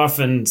think so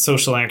often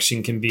social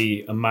action can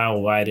be a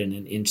mile wide and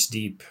an inch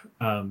deep.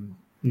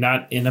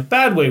 Not in a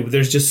bad way.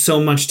 There's just so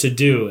much to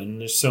do,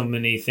 and there's so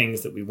many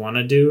things that we want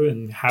to do.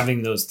 And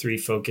having those 3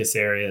 focus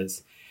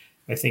areas,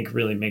 I think,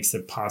 really makes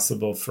it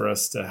possible for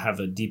us to have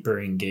a deeper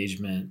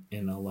engagement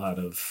in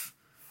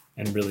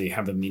and really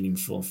have a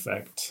meaningful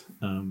effect,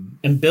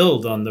 and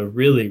build on the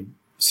really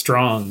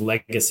strong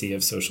legacy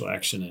of social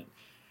action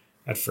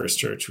at First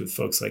Church with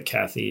folks like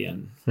Kathy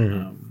and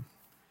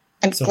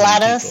so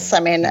Gladys.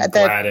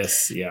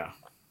 Gladys, yeah.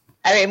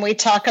 We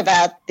talk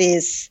about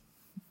these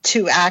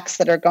 2 acts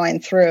that are going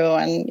through,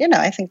 and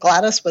I think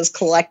Gladys was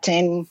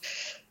collecting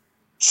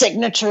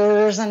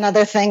signatures and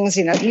other things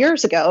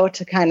years ago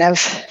to kind of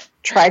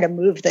try to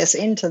move this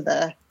into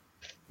the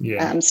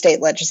state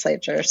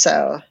legislature.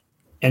 So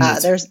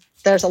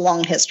there's a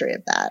long history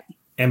of that.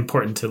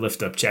 Important to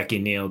lift up Jackie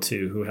Neal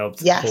too, who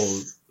helped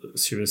hold.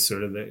 She was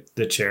sort of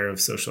the chair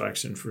of social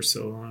action for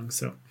so long.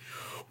 So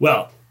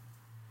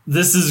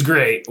this is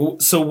great.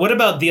 So what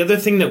about the other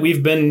thing that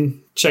we've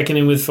been checking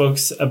in with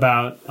folks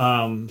about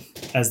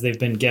as they've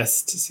been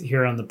guests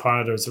here on the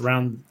pod is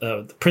around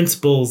the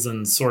principles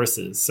and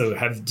sources. So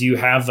do you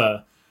have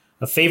a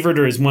favorite,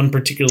 or is one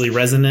particularly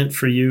resonant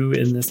for you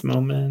in this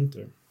moment?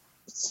 Or?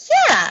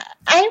 Yeah,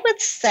 I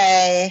would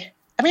say,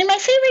 my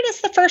favorite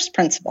is the first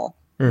principle.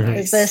 Nice.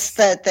 Is this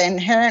the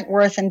inherent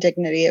worth and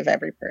dignity of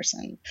every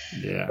person?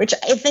 Yeah. Which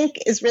I think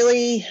is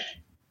really...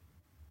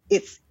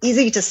 It's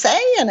easy to say,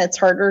 and it's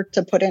harder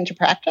to put into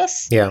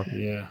practice. Yeah.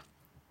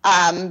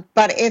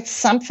 But it's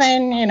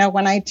something,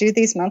 when I do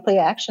these monthly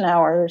action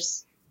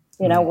hours,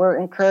 we're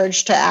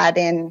encouraged to add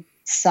in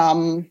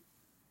some,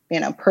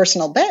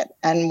 personal bit.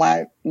 And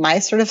my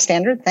sort of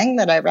standard thing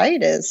that I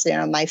write is,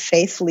 my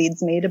faith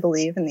leads me to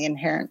believe in the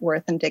inherent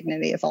worth and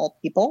dignity of all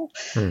people.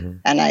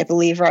 And I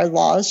believe our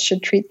laws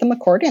should treat them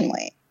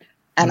accordingly.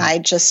 And I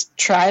just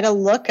try to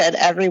look at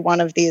every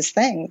one of these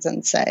things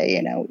and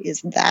say,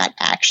 is that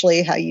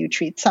actually how you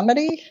treat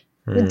somebody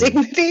with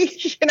dignity?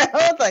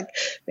 Like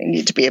they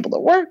need to be able to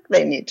work.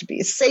 They need to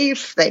be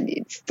safe. They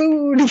need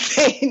food.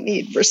 They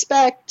need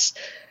respect.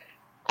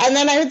 And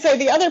then I would say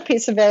the other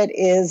piece of it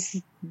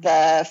is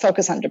the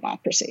focus on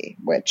democracy,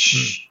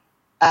 which,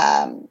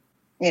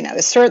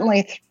 is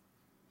certainly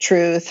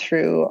true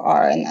through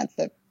and that's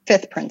the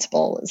 5th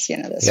principle is,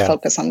 this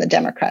focus on the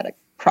democratic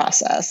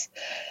process.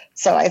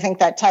 So I think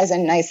that ties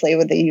in nicely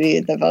with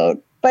the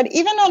vote. But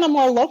even on a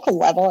more local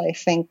level, I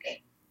think,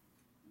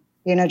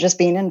 just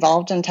being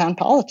involved in town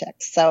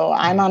politics. So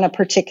I'm on a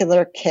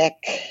particular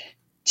kick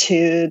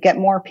to get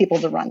more people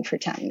to run for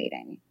town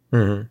meeting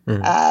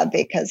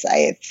because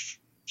I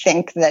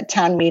think that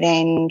town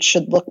meeting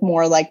should look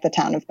more like the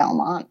town of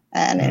Belmont.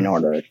 And in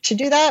order to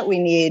do that, we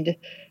need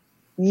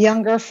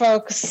younger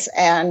folks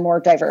and more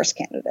diverse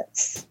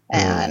candidates.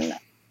 And,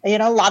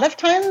 a lot of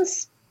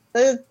times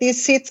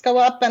these seats go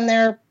up and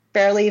they're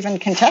barely even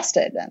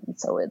contested. And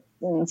so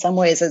in some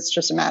ways, it's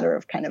just a matter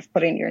of kind of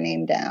putting your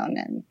name down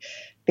and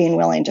being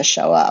willing to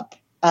show up.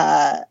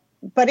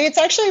 But it's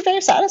actually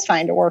very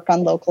satisfying to work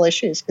on local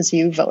issues because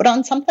you vote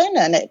on something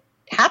and it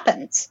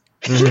happens.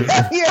 You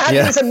have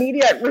these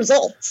immediate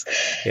results.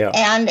 Yeah.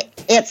 And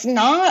it's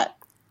not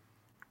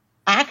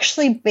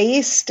actually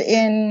based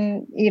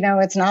in,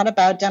 it's not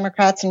about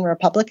Democrats and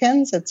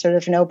Republicans. It's sort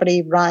of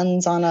nobody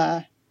runs on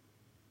a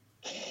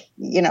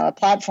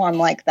platform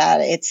like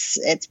that.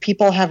 It's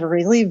people have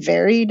really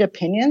varied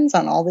opinions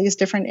on all these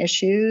different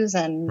issues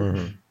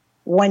and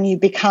when you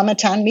become a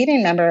town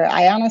meeting member,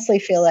 I honestly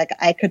feel like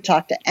I could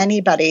talk to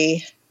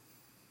anybody,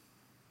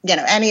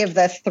 any of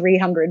the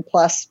 300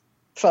 plus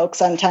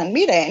folks on town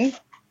meeting.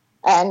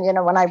 And,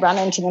 when I run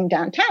into them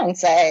downtown,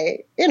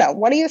 say,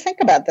 what do you think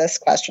about this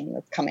question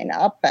that's coming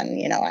up?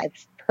 And,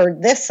 I've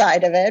heard this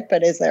side of it,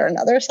 but is there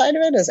another side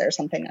of it? Is there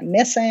something I'm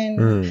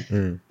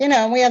missing?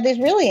 We have these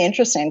really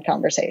interesting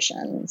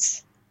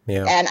conversations.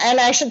 Yeah. And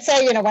I should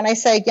say, when I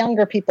say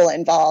younger people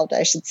involved,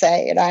 I should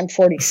say, I'm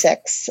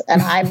 46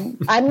 and I'm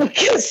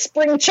a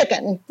spring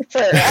chicken for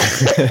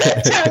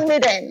town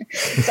meeting.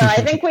 So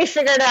I think we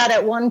figured out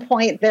at one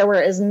point there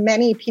were as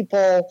many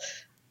people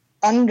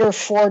under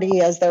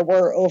 40 as there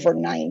were over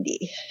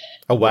 90.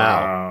 Oh,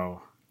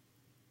 wow.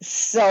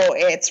 So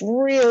it's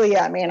really,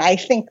 I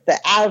think the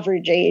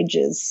average age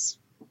is,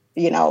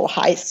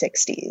 high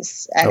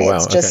 60s. And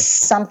it's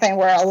just something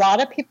where a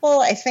lot of people,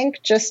 I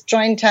think, just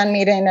joined town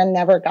meeting and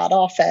never got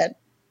off it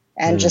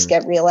and just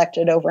get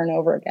reelected over and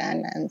over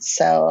again. And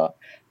so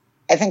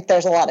I think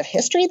there's a lot of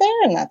history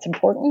there, and that's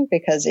important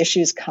because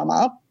issues come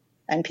up.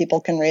 And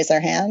people can raise their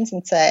hands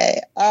and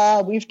say,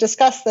 we've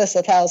discussed this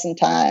 1,000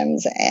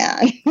 times.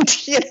 And,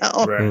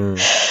 Right.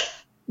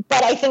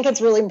 But I think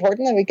it's really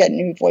important that we get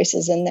new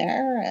voices in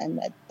there and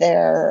that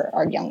there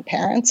are young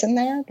parents in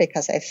there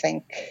because I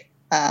think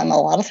a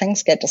lot of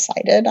things get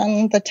decided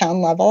on the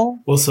town level.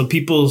 Well, so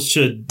people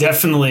should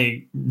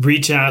definitely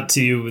reach out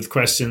to you with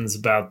questions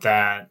about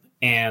that.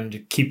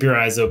 And keep your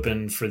eyes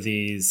open for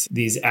these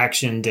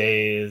action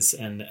days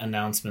and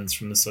announcements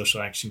from the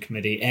Social Action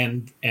Committee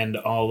and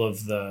all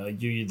of the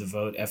You the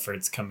Vote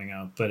efforts coming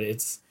up. But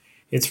it's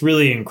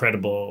really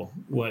incredible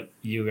what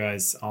you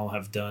guys all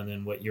have done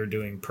and what you're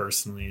doing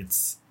personally.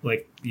 It's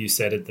like you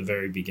said at the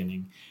very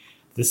beginning,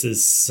 this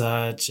is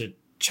such a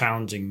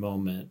challenging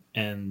moment.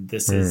 And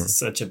this is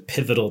such a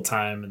pivotal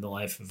time in the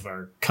life of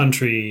our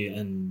country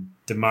and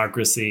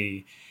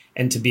democracy.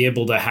 And to be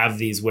able to have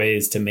these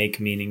ways to make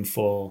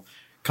meaningful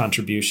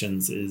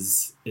contributions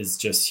is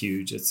just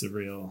huge. It's a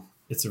real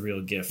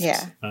gift.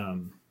 Yeah.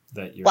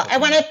 That you're. Well, I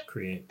want to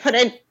create. Put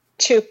in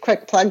 2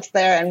 quick plugs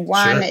there, and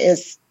one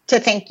is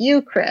to thank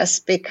you, Chris,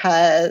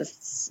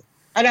 because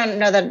I don't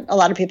know that a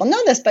lot of people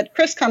know this, but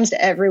Chris comes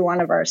to every one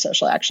of our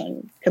Social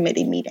Action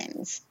Committee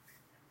meetings.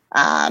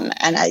 And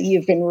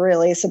you've been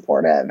really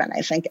supportive. And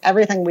I think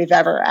everything we've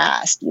ever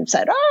asked, you've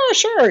said, oh,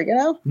 sure,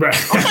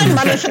 right. I'll find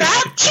money for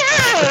that.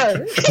 Sure.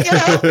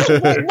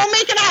 We'll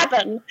make it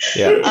happen.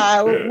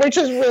 Yeah. Which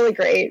is really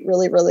great.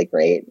 Really, really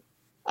great.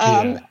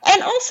 And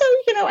also,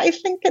 I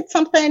think it's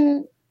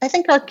something, I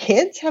think our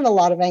kids have a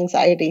lot of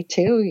anxiety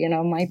too.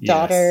 My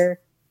daughter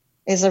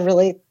is a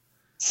really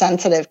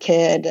sensitive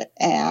kid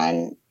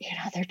and,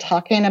 they're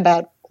talking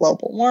about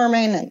global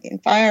warming and the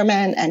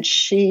environment. And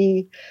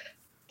she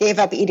gave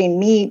up eating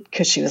meat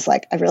because she was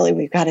like,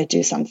 we've got to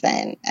do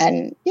something.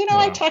 And,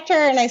 I talked to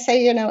her and I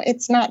say,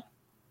 it's not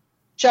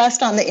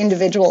just on the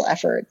individual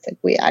efforts. Like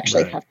we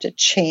actually have to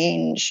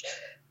change,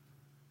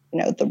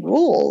 the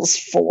rules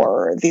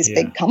for these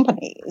big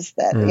companies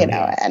that,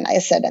 and I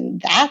said, and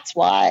that's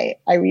why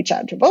I reach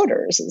out to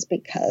voters is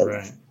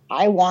because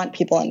I want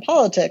people in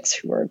politics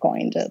who are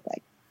going to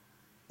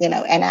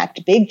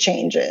enact big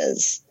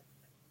changes.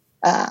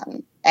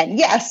 And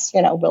yes,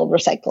 we'll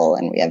recycle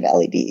and we have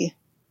LED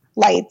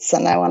lights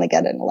and I want to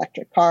get an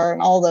electric car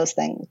and all those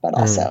things, but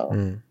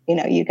also,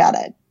 you got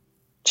to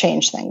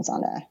change things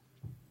on a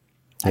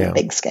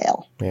big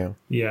scale.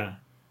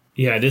 Yeah,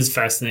 it is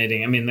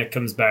fascinating. I mean, that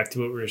comes back to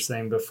what we were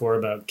saying before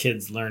about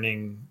kids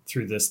learning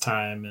through this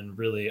time and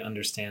really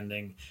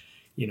understanding.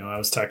 I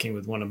was talking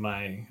with one of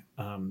my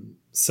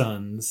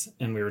sons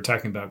and we were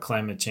talking about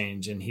climate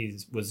change and he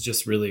was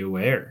just really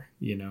aware,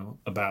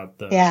 about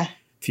the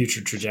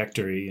future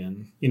trajectory.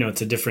 And,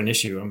 it's a different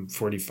issue. I'm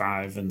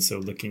 45. And so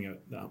looking at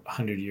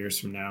 100 years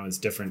from now is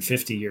different.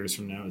 50 years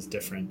from now is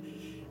different.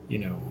 He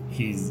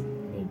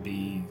will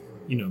be,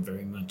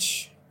 very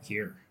much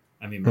here.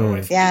 I mean, my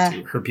wife,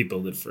 her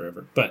people live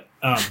forever, but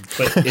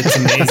it's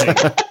amazing.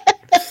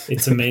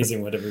 It's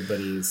amazing what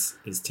everybody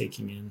is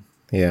taking in.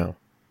 Yeah.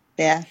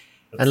 Yeah.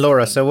 And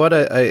Laura, so what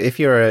if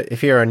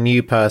you're a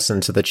new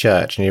person to the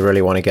church and you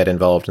really want to get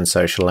involved in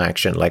social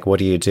action? Like, what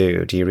do you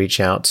do? Do you reach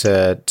out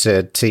to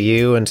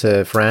you and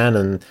to Fran,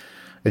 and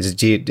does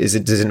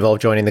it involve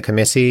joining the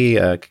committee?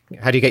 How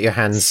do you get your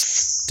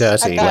hands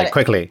dirty,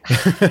 quickly?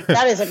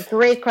 That is a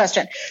great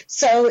question.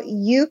 So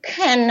you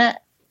can.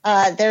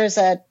 There's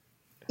a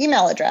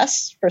email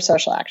address for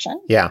social action.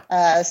 Yeah.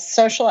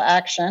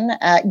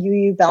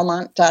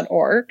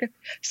 socialaction@uubelmont.org.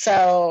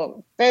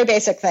 So very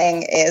basic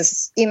thing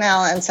is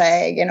email and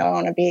say, I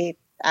want to be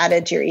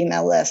added to your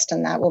email list,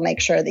 and that will make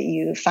sure that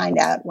you find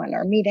out when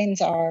our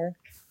meetings are.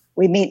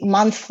 We meet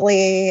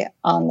monthly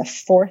on the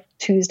 4th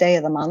Tuesday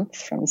of the month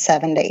from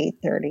 7 to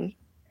 8:30.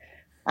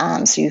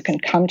 So you can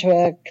come to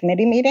a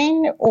committee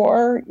meeting,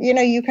 or,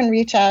 you can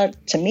reach out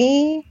to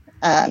me.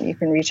 You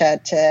can reach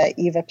out to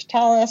Eva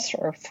Patalis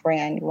or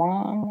Fran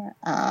Yuan,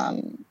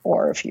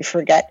 or if you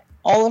forget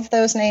all of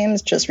those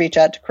names, just reach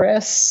out to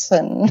Chris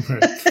and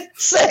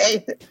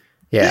say,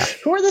 Yeah.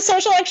 Who are the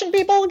social action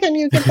people? Can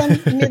you give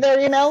me their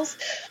emails?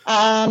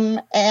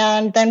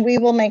 And then we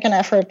will make an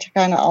effort to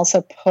kind of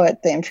also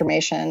put the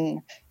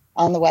information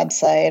on the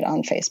website,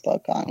 on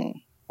Facebook,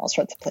 on all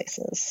sorts of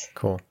places.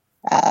 Cool.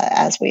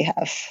 As we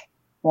have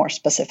more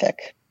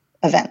specific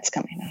events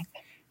coming up.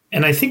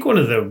 And I think one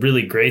of the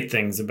really great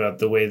things about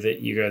the way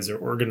that you guys are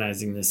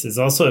organizing this is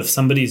also if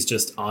somebody's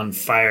just on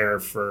fire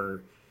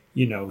for,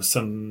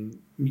 some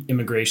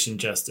immigration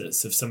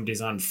justice, if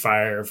somebody's on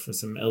fire for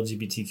some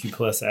LGBTQ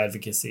plus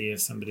advocacy,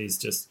 if somebody's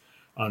just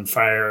on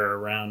fire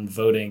around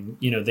voting,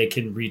 they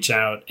can reach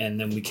out and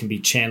then we can be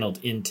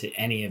channeled into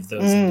any of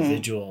those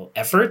individual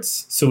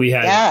efforts. So we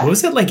had, what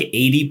was it, like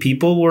 80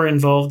 people were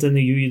involved in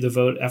the You the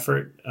Vote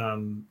effort a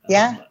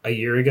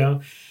year ago.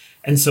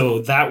 And so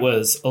that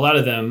was a lot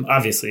of them.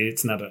 Obviously,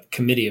 it's not a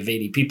committee of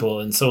 80 people.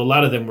 And so a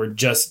lot of them were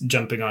just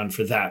jumping on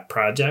for that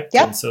project.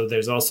 Yep. And so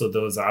there's also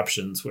those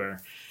options where,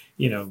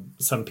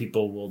 some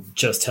people will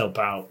just help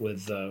out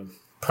with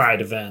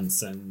Pride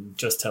events and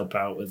just help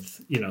out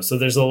with, so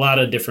there's a lot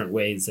of different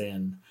ways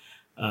in,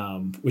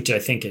 which I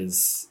think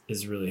is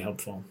really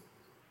helpful.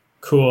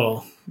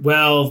 Cool.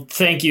 Well,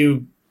 thank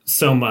you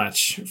so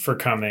much for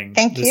coming.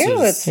 Thank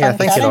you. It's fun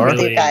chatting with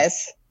you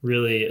guys.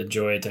 Really a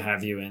joy to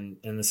have you, and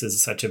this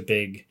is such a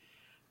big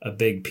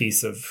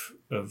piece of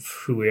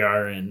who we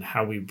are and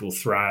how we will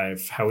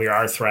thrive, how we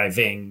are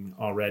thriving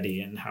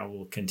already, and how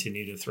we'll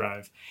continue to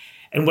thrive.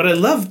 And what I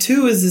love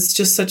too is it's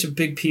just such a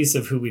big piece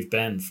of who we've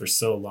been for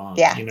so long.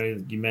 Yeah.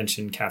 You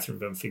mentioned Catherine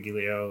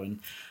Bonfiglio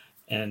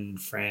and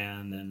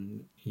Fran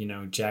and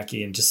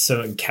Jackie and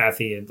and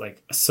Kathy and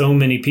like so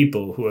many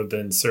people who have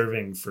been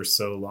serving for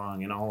so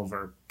long, and all of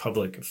our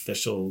public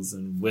officials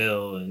and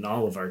Will and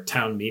all of our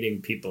town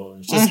meeting people.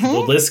 And it's just the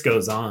list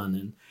goes on,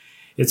 and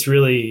it's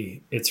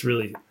really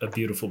a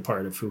beautiful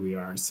part of who we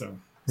are. So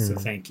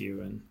thank you.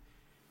 And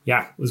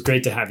yeah, it was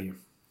great to have you.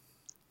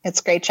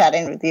 It's great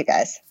chatting with you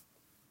guys.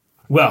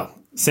 Well,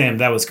 Sam,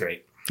 that was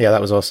great. Yeah,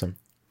 that was awesome.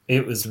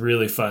 It was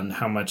really fun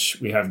how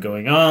much we have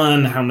going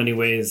on, how many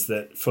ways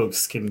that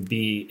folks can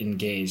be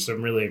engaged.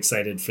 I'm really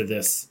excited for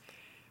this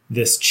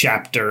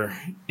chapter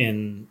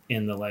in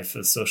the life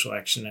of social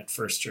action at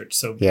First Church.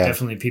 So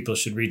definitely people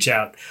should reach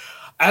out.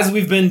 As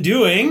we've been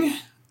doing,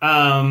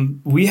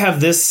 we have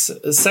this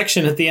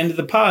section at the end of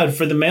the pod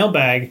for the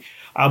mailbag,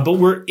 but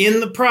we're in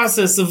the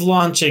process of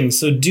launching.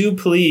 So do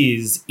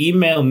please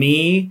email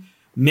me,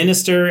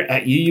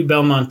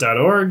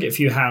 minister@uubelmont.org. If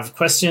you have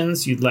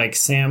questions you'd like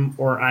Sam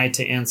or I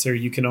to answer,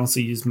 you can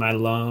also use my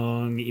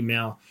long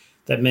email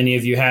that many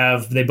of you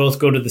have. They both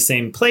go to the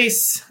same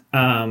place.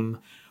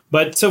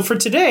 But so for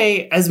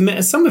today, as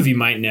some of you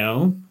might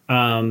know,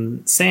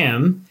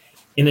 Sam,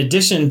 in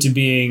addition to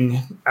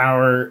being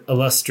our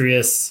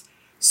illustrious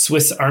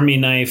Swiss Army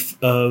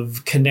knife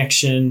of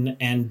connection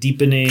and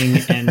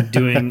deepening and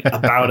doing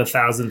about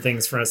 1,000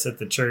 things for us at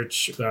the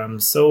church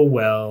so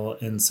well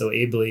and so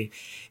ably,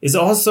 is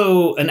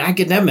also an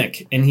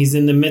academic, and he's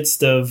in the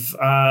midst of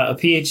a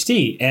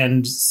PhD.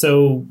 And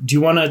so do you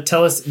want to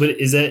tell us,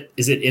 is it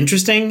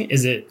interesting?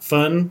 Is it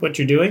fun what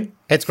you're doing?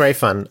 It's great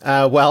fun.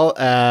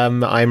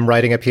 I'm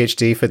writing a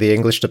PhD for the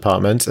English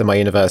department at my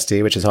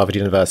university, which is Harvard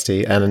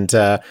University. And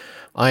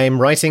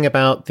I'm writing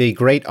about the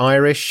great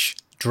Irish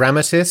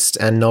dramatist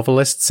and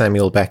novelist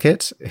Samuel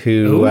Beckett,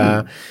 who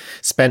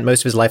spent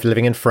most of his life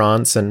living in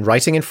France and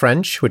writing in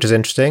French, which is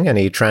interesting. And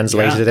he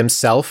translated it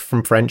himself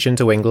from French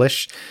into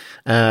English.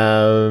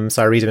 So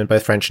I read him in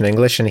both French and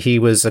English, and he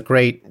was a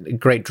great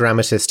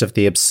dramatist of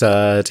the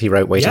absurd. He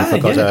wrote Waiting for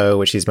Godot,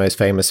 which he's most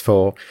famous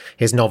for.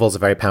 His novels are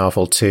very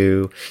powerful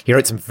too. He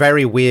wrote some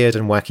very weird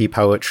and wacky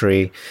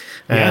poetry,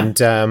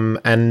 and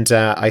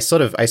I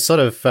sort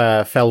of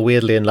fell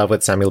weirdly in love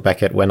with Samuel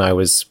Beckett when I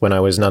was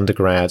an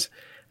undergrad,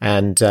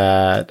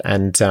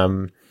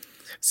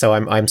 so I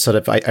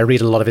read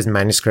a lot of his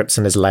manuscripts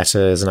and his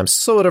letters, and I'm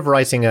sort of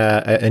writing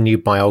a new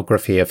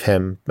biography of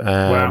him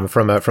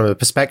from a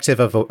perspective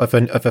of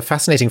a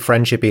fascinating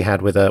friendship he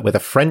had with a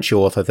French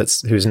author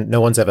who's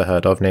no one's ever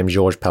heard of, named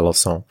Georges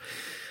Pelisson.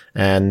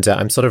 And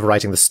I'm sort of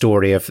writing the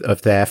story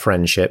of their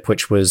friendship,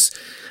 which was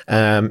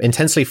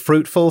intensely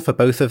fruitful for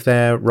both of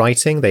their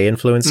writing. They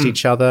influenced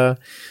each other,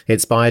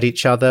 inspired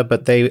each other,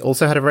 but they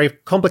also had a very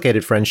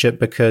complicated friendship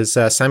because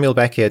Samuel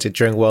Beckett,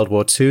 during World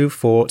War II,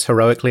 fought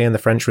heroically in the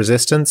French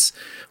resistance,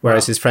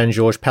 whereas his friend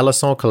Georges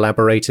Pelisson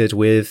collaborated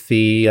with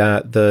the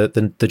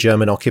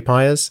German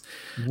occupiers.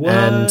 What?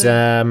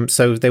 And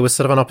so they were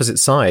sort of on opposite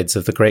sides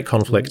of the great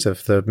conflict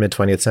of the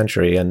mid-20th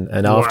century.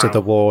 And after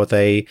the war,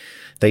 they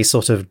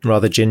sort of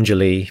rather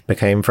gingerly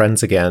became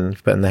friends again,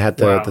 but they had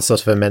the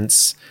sort of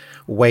immense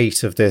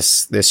weight of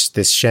this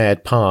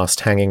shared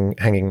past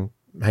hanging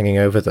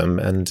over them,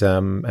 and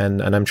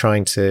I'm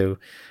trying to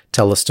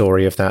tell the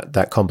story of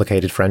that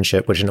complicated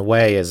friendship, which in a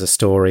way is a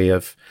story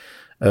of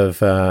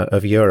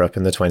Europe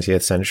in the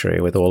 20th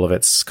century with all of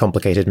its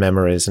complicated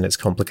memories and its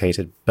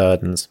complicated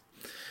burdens.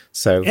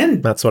 So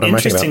that's what I'm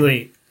writing about.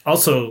 Interestingly,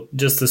 also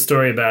just the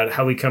story about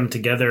how we come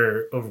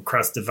together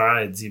across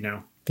divides,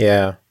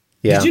 Yeah.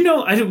 Yeah. Did you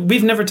know,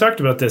 we've never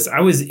talked about this. I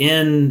was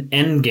in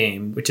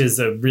Endgame, which is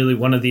a really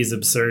one of these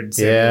absurd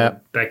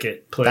Samuel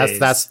Beckett plays.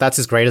 That's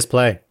his greatest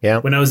play. Yeah.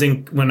 When I was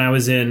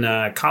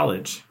in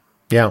college.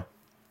 Yeah.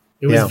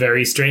 It was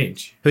very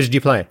strange. Who did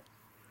you play?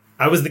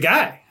 I was the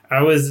guy.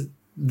 I was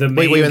the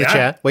main Were you in guy. the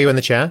chair? Were you in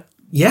the chair?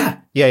 Yeah.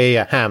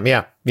 Yeah. Ham.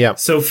 Yeah.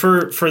 So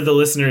for the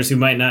listeners who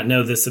might not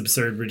know this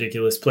absurd,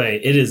 ridiculous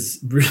play, it is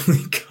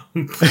really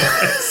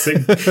complex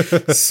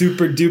and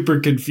super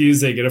duper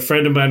confusing. And a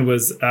friend of mine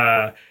was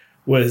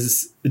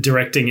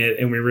directing it,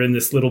 and we were in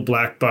this little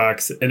black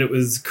box, and it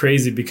was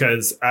crazy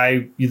because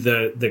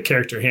the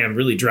character Ham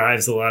really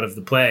drives a lot of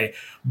the play,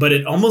 but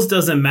it almost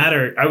doesn't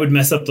matter. I would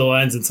mess up the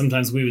lines, and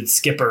sometimes we would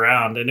skip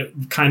around, and it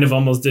kind of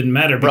almost didn't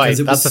matter because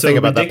it was that's the so thing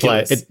about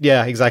ridiculous. that play.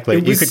 Yeah, exactly.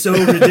 It was so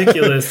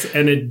ridiculous,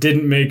 and it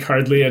didn't make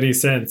hardly any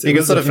sense. You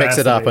can sort of mix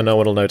it up, and no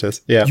one will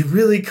notice. Yeah, you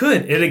really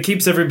could, and it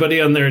keeps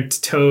everybody on their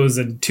toes.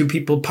 And two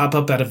people pop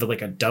up out of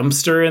like a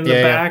dumpster in the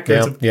back.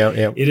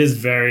 Yeah. It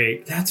is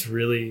that's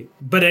really.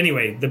 But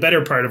anyway, the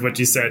better part of what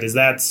you said is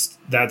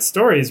that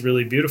story is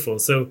really beautiful.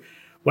 So,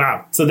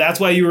 wow. So that's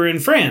why you were in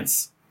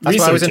France. That's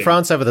why I was in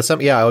France over the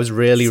summer. Yeah, I was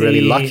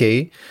really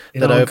lucky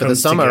that over the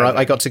summer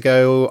I got to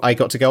go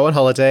on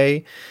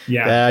holiday.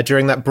 Yeah.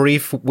 During that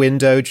brief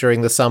window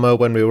during the summer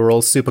when we were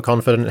all super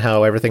confident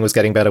how everything was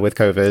getting better with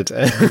COVID.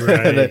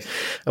 Right.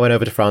 I went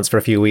over to France for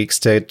a few weeks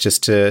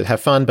to have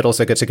fun, but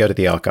also get to go to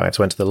the archives.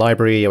 Went to the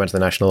library, I went to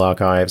the National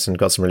Archives and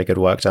got some really good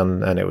work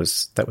done, and it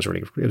was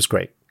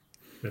great.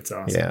 That's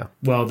awesome. Yeah.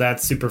 Well,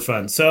 that's super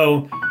fun.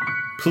 So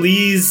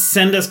please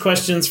send us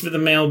questions for the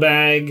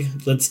mailbag.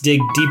 Let's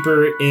dig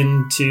deeper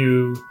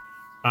into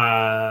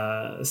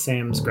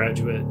Sam's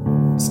graduate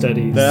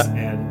studies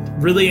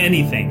and really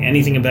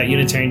anything about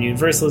Unitarian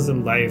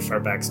Universalism, life, our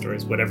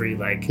backstories, whatever you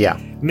like. Yeah.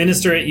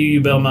 Minister at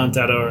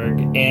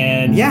uubelmont.org.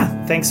 And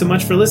thanks so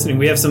much for listening.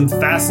 We have some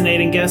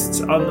fascinating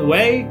guests on the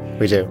way.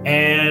 We do.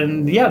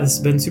 And this has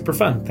been super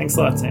fun. Thanks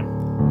a lot,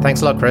 Sam.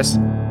 Thanks a lot, Chris.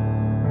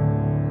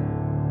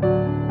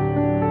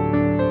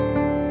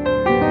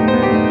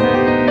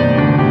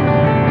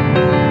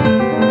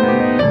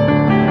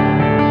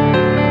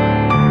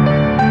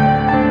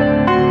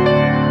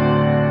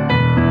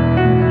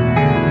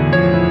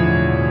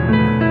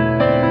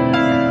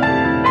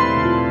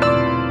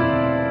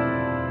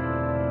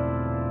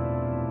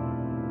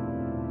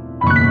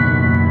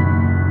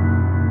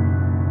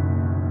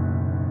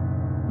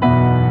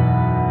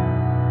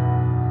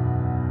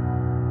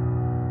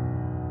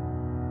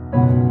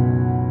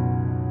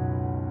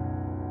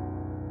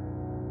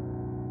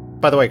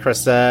 By the way,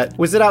 Chris,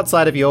 was it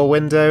outside of your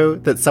window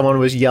that someone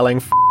was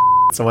yelling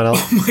someone else?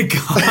 Oh my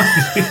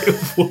God.